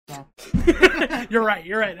all. So. You're right.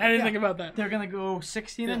 I didn't think about that. They're going to go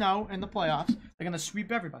 16-0 in the playoffs. They're going to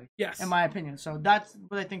sweep everybody. Yes. In my opinion. So that's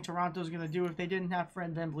what I think Toronto's going to do. If they didn't have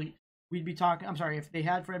Fred VanVleet, we'd be talking. If they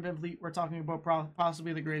had Fred VanVleet, we're talking about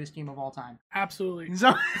possibly the greatest team of all time. Absolutely.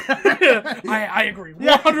 So I agree.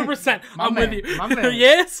 100%. I'm with you.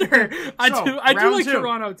 Yes, sir. I do like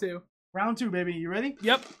Toronto too. Round 2, baby. You ready?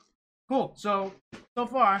 Yep. Cool. So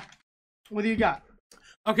far, what do you got?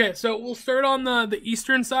 Okay, so we'll start on the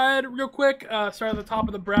eastern side real quick. Start at the top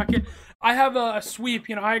of the bracket. I have a sweep.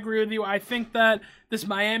 I agree with you. I think that this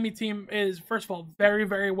Miami team is, first of all, very,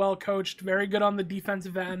 very well coached, very good on the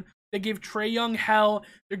defensive end. They gave Trae Young hell.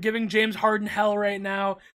 They're giving James Harden hell right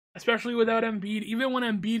now, especially without Embiid. Even when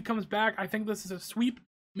Embiid comes back, I think this is a sweep,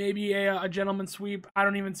 maybe a gentleman's sweep. I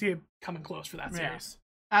don't even see it coming close for that series.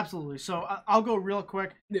 Absolutely. So I'll go real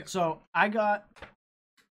quick. Yeah. So I got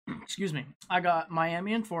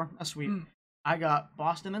Miami in 4, a sweep. I got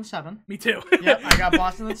Boston in 7. Me too. Yep, I got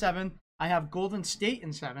Boston in 7. I have Golden State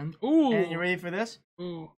in 7. Ooh. And you ready for this?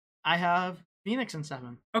 Ooh. I have Phoenix in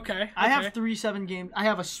 7. Okay. I have 3 7 games. I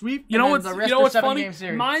have a sweep. You know what's funny? Game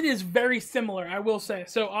series. Mine is very similar, I will say.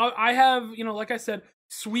 So I have, like I said,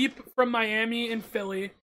 sweep from Miami and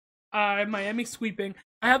Philly. Miami sweeping.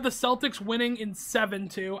 I have the Celtics winning in 7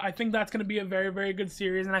 too. I think that's going to be a very, very good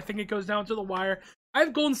series, and I think it goes down to the wire. I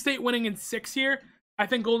have Golden State winning in 6 here. I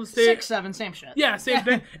think Golden State 6-7, same shit. Yeah, same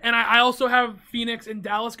thing. And I also have Phoenix and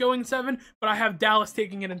Dallas going 7, but I have Dallas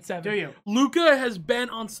taking it in 7. Do you? Luka has been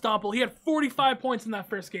unstoppable. He had 45 points in that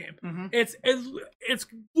first game. Mm-hmm. It's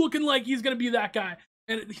looking like he's going to be that guy.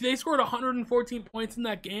 And they scored 114 points in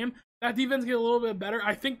that game. That defense get a little bit better.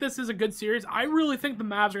 I think this is a good series. I really think the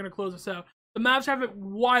Mavs are going to close this out. The Mavs haven't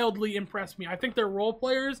wildly impressed me. I think they're role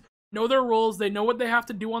players, know their roles, they know what they have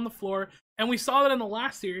to do on the floor, and we saw that in the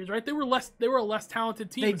last series, right? They were a less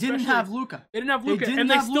talented team. They didn't have Luka. They didn't have Luka, and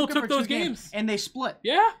they still took those games. And they split.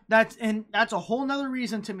 Yeah. That's a whole nother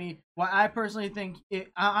reason to me why I personally think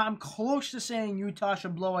I'm close to saying Utah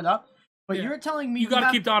should blow it up. But you're telling me you got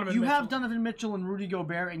to keep Donovan Mitchell. You have Donovan Mitchell and Rudy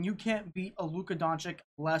Gobert, and you can't beat a Luka Doncic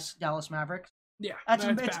less Dallas Mavericks. Yeah,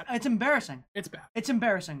 it's embarrassing. It's bad. It's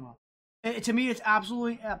embarrassing, Will. To me, it's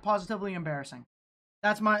absolutely, positively embarrassing.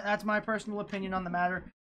 That's my personal opinion on the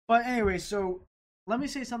matter. But anyway, so let me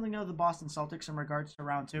say something to the Boston Celtics in regards to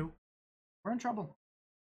round 2. We're in trouble.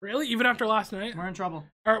 Really? Even after last night? We're in trouble.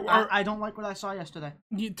 I don't like what I saw yesterday.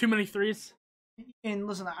 Too many threes? And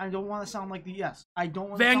listen, I don't want to sound like I don't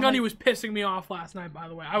want Van Gundy was pissing me off last night, by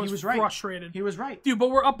the way. I was frustrated. He was right. Dude, but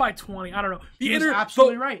we're up by 20. I don't know. He was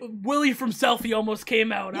absolutely right. Willie from Selfie almost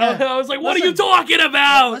came out. Yeah. I was like, what are you talking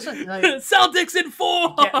about? Listen, Celtics in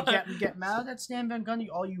 4! Get mad at Stan Van Gundy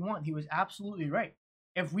all you want. He was absolutely right.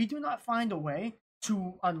 If we do not find a way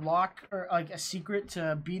to unlock a secret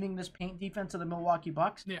to beating this paint defense of the Milwaukee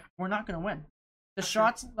Bucks, we're not going to win. The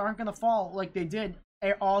shots aren't going to fall like they did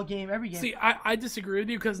all game, every game. See, I disagree with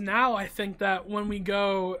you because now I think that when we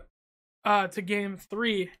go to game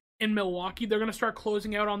 3 in Milwaukee, they're going to start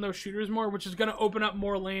closing out on those shooters more, which is going to open up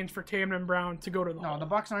more lanes for Tatum and Brown to go to the hole. No, the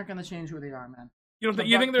Bucks aren't going to change who they are, man. You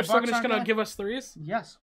think they're still just going to give us threes?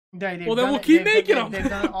 Yes. Well, then we'll keep making them.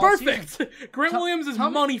 Perfect. Grant Williams is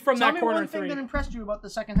money from that corner 3. Tell me one thing that impressed you about the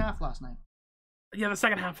second half last night. Yeah, the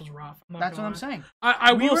second half was rough. That's what I'm saying.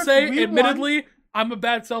 I will say, admittedly, I'm a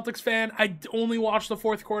bad Celtics fan. I only watched the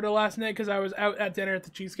fourth quarter last night because I was out at dinner at the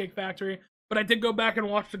Cheesecake Factory. But I did go back and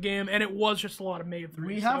watch the game, and it was just a lot of made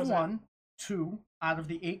threes. We have won 2 out of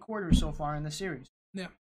the 8 quarters so far in the series. Yeah.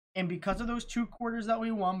 And because of those 2 quarters that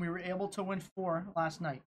we won, we were able to win 4 last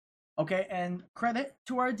night. Okay, and credit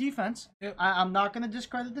to our defense. Yep. I'm not going to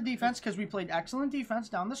discredit the defense because we played excellent defense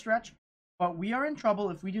down the stretch, but we are in trouble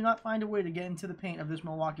if we do not find a way to get into the paint of this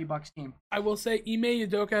Milwaukee Bucks team. I will say Ime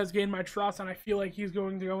Udoka has gained my trust, and I feel like he's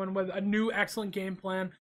going to go in with a new excellent game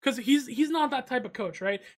plan. Because he's not that type of coach,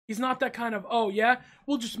 right? He's not that kind of, oh, yeah,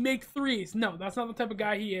 we'll just make threes. No, that's not the type of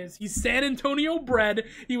guy he is. He's San Antonio bred.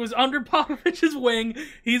 He was under Popovich's wing.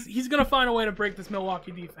 He's going to find a way to break this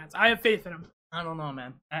Milwaukee defense. I have faith in him. I don't know,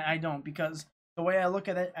 man. I don't, because the way I look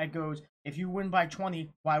at it, it goes, if you win by 20,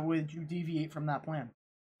 why would you deviate from that plan?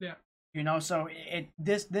 Yeah. You know, so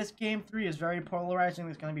this game 3 is very polarizing.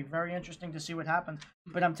 It's going to be very interesting to see what happens.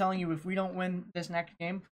 But I'm telling you, if we don't win this next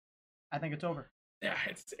game, I think it's over. Yeah,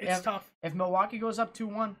 it's tough. If Milwaukee goes up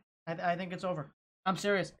 2-1, I think it's over. I'm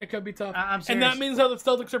serious. It could be tough. I'm serious. And that means that the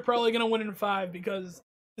Celtics are probably going to win in 5 because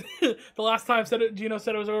the last time Gino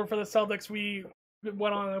said it was over for the Celtics, we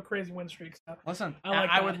went on a crazy win streak. So. Listen,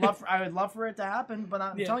 I would love for it to happen, but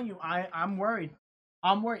I'm telling you, I'm worried.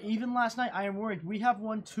 I'm worried. Even last night, I am worried. We have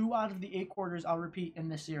won 2 out of the 8 quarters. I'll repeat in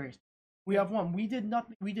this series. We have won. We did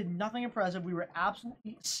nothing impressive. We were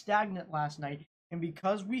absolutely stagnant last night, and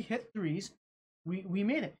because we hit threes, we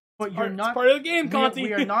made it. But you're not it's part of the game, Conti.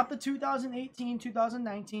 We are not the 2018,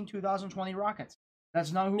 2019, 2020 Rockets.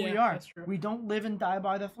 That's not who we are. That's true. We don't live and die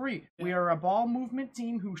by the 3. Yeah. We are a ball movement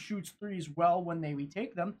team who shoots threes well when we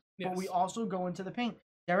take them, but we also go into the paint.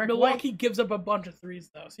 Milwaukee gives up a bunch of threes,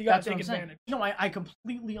 though, so you got to take advantage. No, I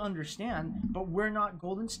completely understand, but we're not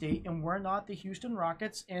Golden State, and we're not the Houston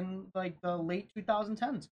Rockets in like the late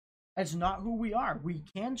 2010s. That's not who we are. We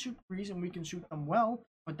can shoot threes, and we can shoot them well,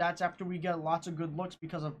 but that's after we get lots of good looks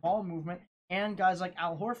because of ball movement and guys like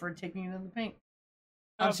Al Horford taking it in the paint.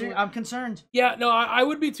 I'm concerned. Yeah, no, I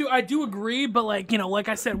would be too. I do agree, but like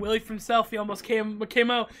I said, Willie from Selfie almost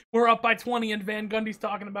came out. We're up by 20, and Van Gundy's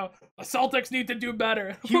talking about the Celtics need to do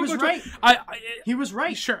better. He was right. He was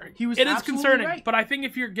right. Sure, he was. It is concerning, right. But I think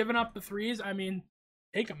if you're giving up the threes, I mean,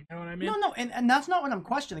 take them. You know what I mean? No, and that's not what I'm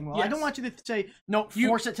questioning. Well, yes. I don't want you to say no.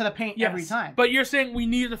 Force it to the paint every time. But you're saying we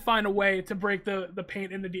need to find a way to break the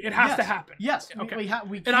paint in the D. It has to happen. Yes. Okay.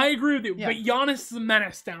 We and I agree with you. Yeah. But Giannis is a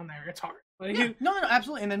menace down there. It's hard. Like, no,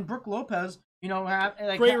 absolutely. And then Brook Lopez,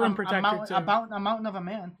 great rim protector too. A mountain of a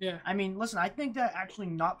man. Yeah. I mean, listen, I think that actually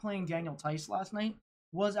not playing Daniel Tice last night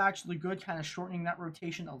was actually good, kind of shortening that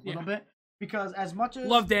rotation a little bit. Because as much as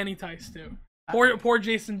love Danny Tice too. Poor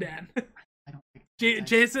Jason Dan. I don't think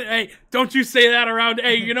Jason, hey, don't you say that around.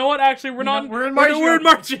 Hey, you know what? Actually, we're not. We're in Marshfield. We're in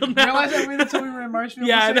Marshfield now. You realize that until we were in Marshfield?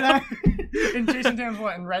 Yeah, I know. That? And Jason Dan's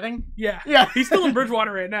what, in Reading? Yeah. He's still in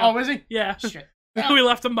Bridgewater right now. Oh, is he? Yeah. Shit. We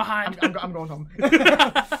left him behind. I'm going home.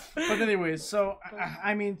 But anyways, so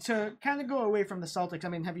I mean, to kind of go away from the Celtics, I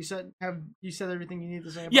mean, have you said everything you need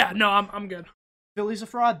to say about it? No, I'm good. Philly's a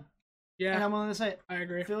fraud. Yeah. And I'm willing to say it. I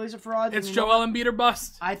agree. Philly's a fraud. It's Joel Embiid or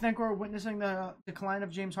bust. I think we're witnessing the decline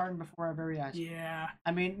of James Harden before our very eyes. Yeah.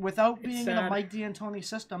 I mean, without being in a Mike D'Antoni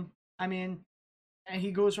system, I mean, and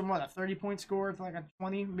he goes from what, a 30-point scorer to like a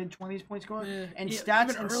mid-20s point scorer, and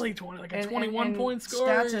stats even early 20, like a 21-point scorer.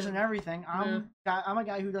 Stats isn't everything. I'm a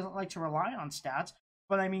guy who doesn't like to rely on stats,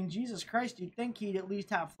 but I mean, Jesus Christ, you'd think he'd at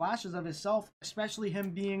least have flashes of himself, especially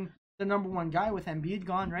him being the number 1 guy with Embiid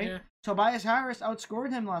gone, right? Yeah. Tobias Harris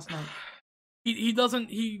outscored him last night. He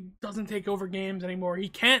doesn't take over games anymore. He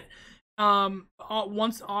can't.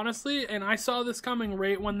 Once honestly, and I saw this coming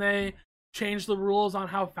right when they changed the rules on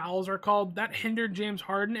how fouls are called. That hindered James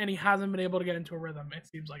Harden, and he hasn't been able to get into a rhythm. It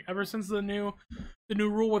seems like ever since the new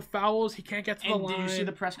rule with fouls, he can't get to the line. Did you see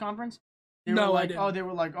the press conference? I didn't. They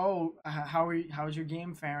were like, how's your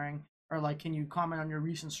game faring? Or like, can you comment on your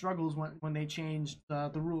recent struggles when they changed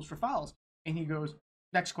the rules for fouls? And he goes,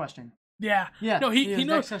 next question. Yeah. No, he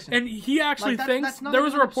knows, and he actually thinks there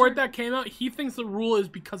was a report that came out. He thinks the rule is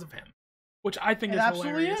because of him, which I think is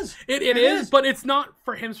hilarious. It is, but it's not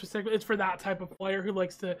for him specifically. It's for that type of player who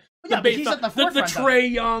likes to debate he's at the forefront. The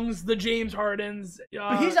Trae Youngs, the James Hardens.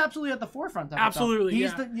 But he's absolutely at the forefront of it. Absolutely,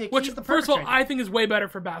 he's the first of all, I think is way better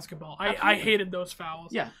for basketball. I hated those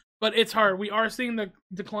fouls. Yeah. But it's hard. We are seeing the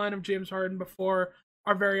decline of James Harden before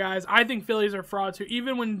our very eyes. I think Phillies are frauds too.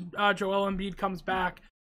 Even when Joel Embiid comes back,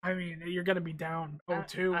 I mean, you're going to be down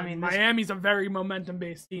 0-2. I mean, Miami's a very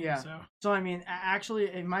momentum-based team. Yeah. So, I mean,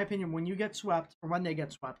 actually, in my opinion, when they get swept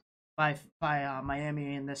by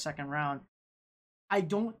Miami in the second round, I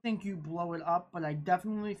don't think you blow it up, but I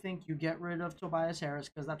definitely think you get rid of Tobias Harris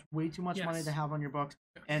because that's way too much money to have on your books.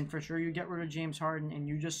 Yes. And for sure, you get rid of James Harden and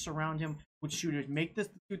you just surround him with shooters. Make this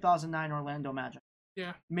the 2009 Orlando Magic.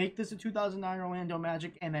 Yeah. Make this a 2009 Orlando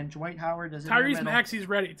Magic, and then Dwight Howard does it. Tyrese Maxey's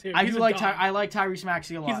ready too. I like Tyrese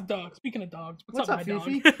Maxey a lot. He's a dog. Speaking of dogs, what's up, my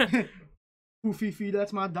Fifi? dog? Fifi,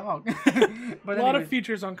 that's my dog. But A lot anyway, of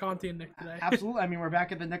features on Conti and Nick today. absolutely. I mean, we're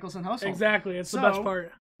back at the Nicholson household. Exactly. It's the best So,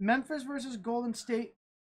 part. Memphis versus Golden State,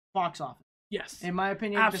 box office. Yes. In my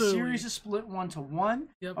opinion, Absolutely. the series is split 1-1.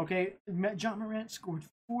 Yep. Okay, John Morant scored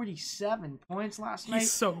 47 points last night.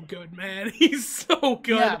 He's so good, man. He's so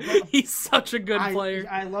good. Yeah, but He's such a good player.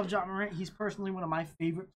 I love John Morant. He's personally one of my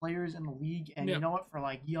favorite players in the league. And Yep. you know what? For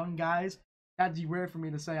like young guys, that'd be weird for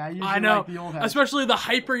me to say. I usually I know, like the old heads. especially the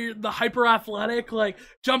hyper athletic, like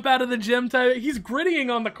jump out of the gym type. He's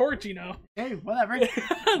grittying on the court, Gino. Hey, whatever.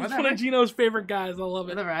 It's one of Gino's favorite guys. I love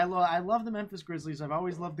it. Whatever. I love the Memphis Grizzlies. I've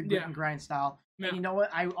always loved the grit Yeah. and grind style. Yeah. And you know what?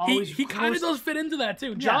 I always He kind of does fit into that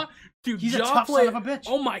too. Yeah. He's a tough son of a bitch.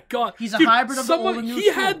 Oh my god, He's a Dude, hybrid of the old and new He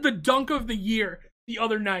school. had the dunk of the year the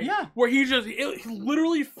other night. Yeah. where he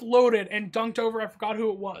literally floated and dunked over. I forgot who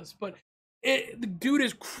it was, but the dude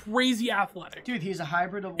is crazy athletic. Dude, he's a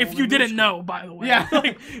hybrid of old If and you new didn't school. know, by the way, Yeah.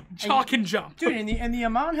 like chalk and jump. Dude, and the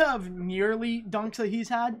amount of nearly dunks that he's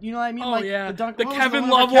had, you know what I mean? Oh like yeah, the dunk, the what was Kevin one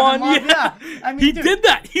Love with Kevin one. Love? Yeah, I mean, he dude, did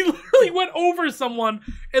that. He literally went over someone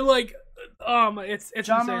and like, it's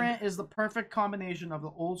John insane. Morant is the perfect combination of the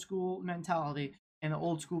old school mentality and the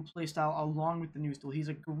old school play style along with the new school. He's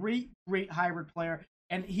a great hybrid player,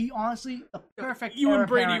 and he honestly the perfect. You heir and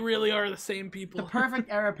Brady apparent, really are the same people. the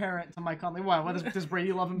perfect heir apparent to Mike Conley. What does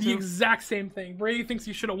Brady love him The too? exact same thing. Brady thinks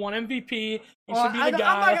he should have won MVP. He Well, should be the I'm guy.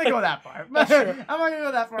 not gonna go that far. That's true. I'm not gonna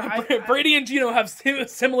go that far. Brady and Gino have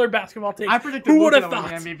similar basketball takes. I predicted Who would Luka have to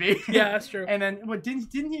thought? win the MVP. Yeah, that's true. And then, what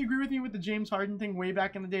didn't he agree with me with the James Harden thing way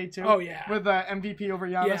back in the day too? Oh, yeah. with MVP over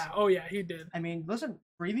Giannis. Yeah. Oh yeah, he did. I mean, listen,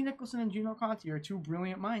 Brady Nicholson and Gino Conti are two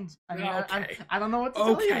brilliant minds. I mean, Okay. I don't know what to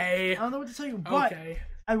tell you. Okay. I don't know what to tell you, but Okay.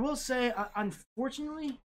 I will say,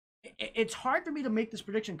 unfortunately, it's hard for me to make this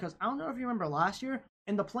prediction because I don't know if you remember last year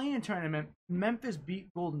in the play-in tournament, Memphis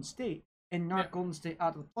beat Golden State and knocked Yeah. Golden State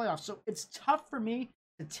out of the playoffs. So it's tough for me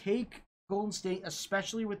to take Golden State,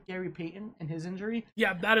 especially with Gary Payton and his injury.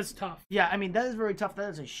 Yeah, that is tough. Yeah, I mean that is very tough. That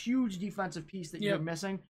is a huge defensive piece that you're Yep.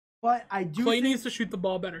 missing. But I do Clay think, needs to shoot the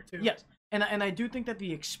ball better too. yes, and I do think that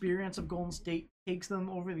the experience of Golden State takes them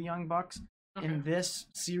over the Young Bucks Okay. in this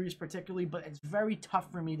series particularly. But it's very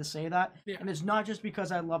tough for me to say that, Yeah. and it's not just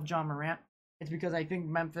because I love John Morant. It's because I think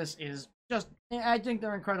Memphis is just. I think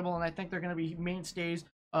they're incredible, and I think they're going to be mainstays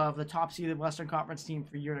of the top seeded Western Conference team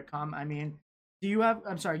for year to come. I mean, do you have?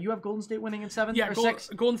 I'm sorry, you have Golden State winning in 7 Yeah, or 6.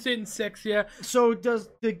 Golden State in 6. Yeah, So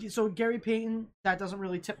so Gary Payton, that doesn't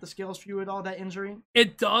really tip the scales for you at all, that injury?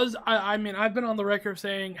 it does. I mean, I've been on the record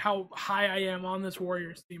saying how high I am on this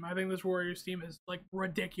Warriors team. I think this Warriors team is like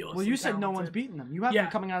ridiculous. Well, you said no one's beaten them. You have Yeah.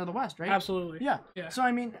 them coming out of the West, right? Absolutely. Yeah. Yeah. So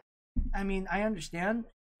I mean, I understand,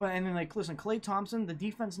 but and then like listen, Klay Thompson, the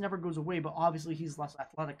defense never goes away, but obviously he's less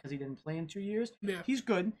athletic because he didn't play in 2 years. Yeah. He's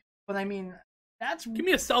good, but I mean, that's Give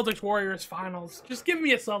me a Celtics Warriors finals. Just give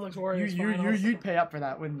me a Celtics Warriors finals. you'd pay up for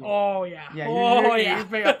that, wouldn't you? Oh yeah. Yeah, Oh you- yeah. you'd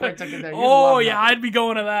pay up for a ticket there. You'd Oh love yeah. that. I'd be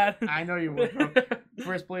going to that. I know you would. Bro.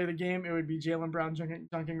 First play of the game, it would be Jaylen Brown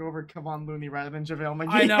dunking over Kevon Looney rather than JaVale McGee.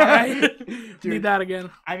 I know, right? Dude, Need that again.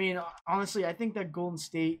 I mean, honestly, I think that Golden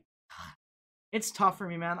State, it's tough for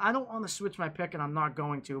me, man. I don't want to switch my pick, and I'm not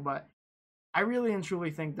going to, but I really and truly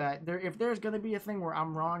think that if there's going to be a thing where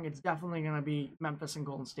I'm wrong, it's definitely going to be Memphis and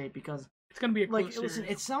Golden State because, It's gonna be a close like, listen, series.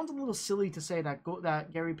 it sounds a little silly to say that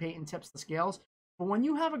Gary Payton tips the scales, but when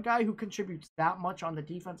you have a guy who contributes that much on the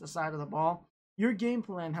defensive side of the ball, your game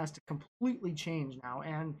plan has to completely change now,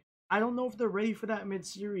 and I don't know if they're ready for that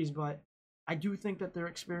mid-series, but I do think that their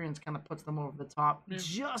experience kind of puts them over the top, Yeah.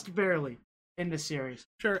 just barely, in this series.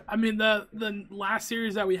 Sure. I mean, the last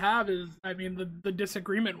series that we have is, I mean, the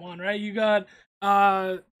disagreement one, right? You got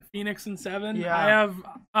Phoenix in 7. Yeah. I have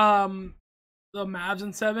the Mavs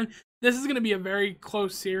in 7. This is going to be a very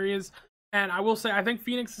close series, and I will say I think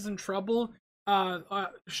Phoenix is in trouble.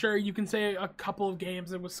 Sure, you can say a couple of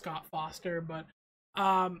games it was Scott Foster, but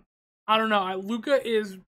I don't know. Luka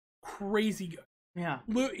is crazy good. Yeah.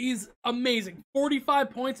 He's amazing. 45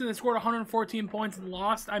 points and they scored 114 points and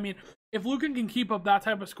lost. I mean, if Luka can keep up that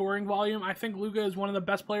type of scoring volume, I think Luka is one of the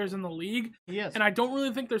best players in the league. He is. And I don't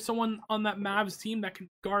really think there's someone on that Mavs team that can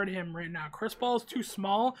guard him right now. Chris Paul is too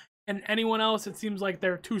small, and anyone else, it seems like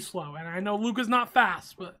they're too slow. And I know Luka's not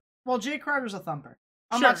fast, but Well, Jay Crowder's a thumper.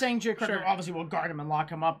 I'm Sure, not saying Jay Crowder sure. obviously will guard him and lock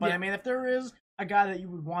him up, but Yeah. I mean, if there is a guy that you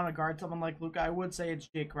would want to guard someone like Luka, I would say it's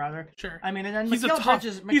Jay Crowder. sure. I mean, and then He's a Mikal tough,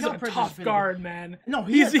 Bridges, he's Mikal a Bridges tough fitted in. guard, man. No,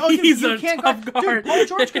 He's oh, dude, a you can't tough guard. guard. Dude, Paul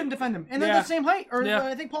George couldn't defend him, and they're Yeah. the same height, or Yeah.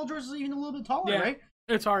 I think Paul George is even a little bit taller, Yeah. right?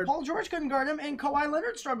 It's hard. Paul George couldn't guard him, and Kawhi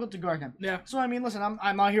Leonard struggled to guard him. Yeah. So I mean, listen,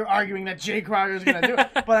 I'm not here arguing that Jay Crowder is gonna do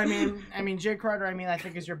it, but I mean, Jay Crowder, I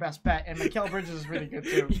think is your best bet, and Mikal Bridges is really good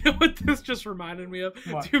too. You know what this just reminded me of?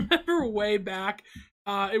 What? Do you remember way back?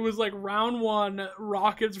 It was like round 1,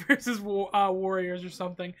 Rockets versus Warriors or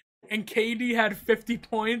something. And KD had 50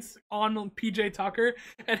 points on PJ Tucker,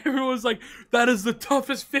 and everyone was like, "That is the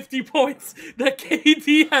toughest 50 points that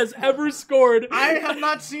KD has ever scored." I have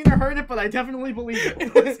not seen or heard it, but I definitely believe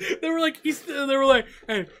it. They were like,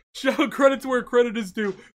 "Hey, show credit to where credit is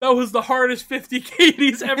due. That was the hardest 50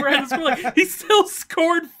 KD's ever had to score." Like, he still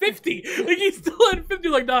scored 50. Like, he still had 50.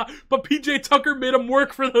 Like, nah, but PJ Tucker made him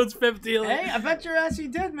work for those 50. Like, Hey, I bet your ass he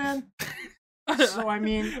did, man. So I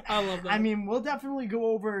mean, I love that. I mean, we'll definitely go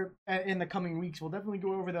over in the coming weeks. We'll definitely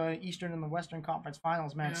go over the Eastern and the Western Conference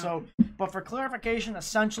Finals, man. Yeah. So, but for clarification,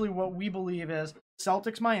 essentially what we believe is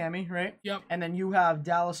Celtics, Miami, right? Yep. And then you have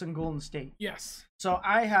Dallas and Golden State. Yes. So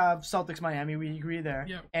I have Celtics, Miami. We agree there.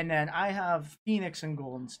 Yep. And then I have Phoenix and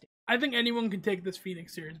Golden State. I think anyone can take this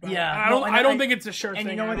Phoenix series. But Yeah, I don't think it's a sure thing. And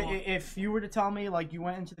you know what? at all. If you were to tell me like you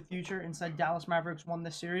went into the future and said Dallas Mavericks won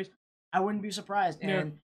this series, I wouldn't be surprised. Yeah.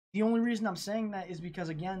 And the only reason I'm saying that is because,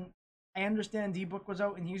 again, I understand D-Book was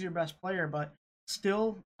out and he's your best player, but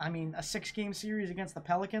still, I mean, a 6-game series against the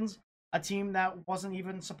Pelicans, a team that wasn't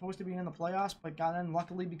even supposed to be in the playoffs but got in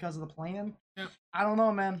luckily because of the play-in. Yeah. I don't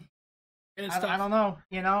know, man. It is I tough. don't know,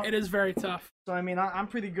 you know? It is very tough. So, I mean, I'm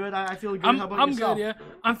pretty good. I feel good. How about I'm yourself? good, yeah.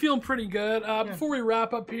 I'm feeling pretty good. Before we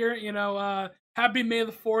wrap up here, happy May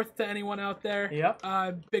the 4th to anyone out there. Yep.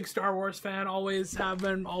 Big Star Wars fan, always have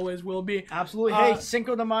been, always will be. Absolutely. Hey,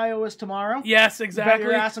 Cinco de Mayo is tomorrow. Yes, Bet exactly.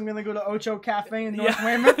 your ass I'm going to go to Ocho Cafe in North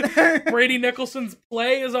Weymouth. Brady Nicholson's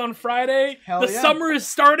play is on Friday. Hell the yeah. summer is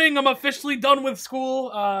starting. I'm officially done with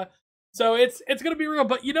school. So it's gonna be real.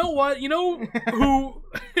 But you know what? You know who?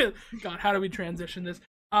 God, how do we transition this?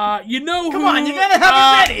 You know who? Come on, you gotta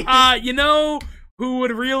have it ready. You know who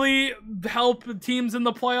would really help teams in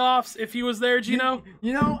the playoffs if he was there, Gino?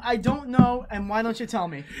 You know, I don't know, and why don't you tell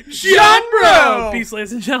me? John Bro! Peace,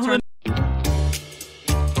 ladies and gentlemen.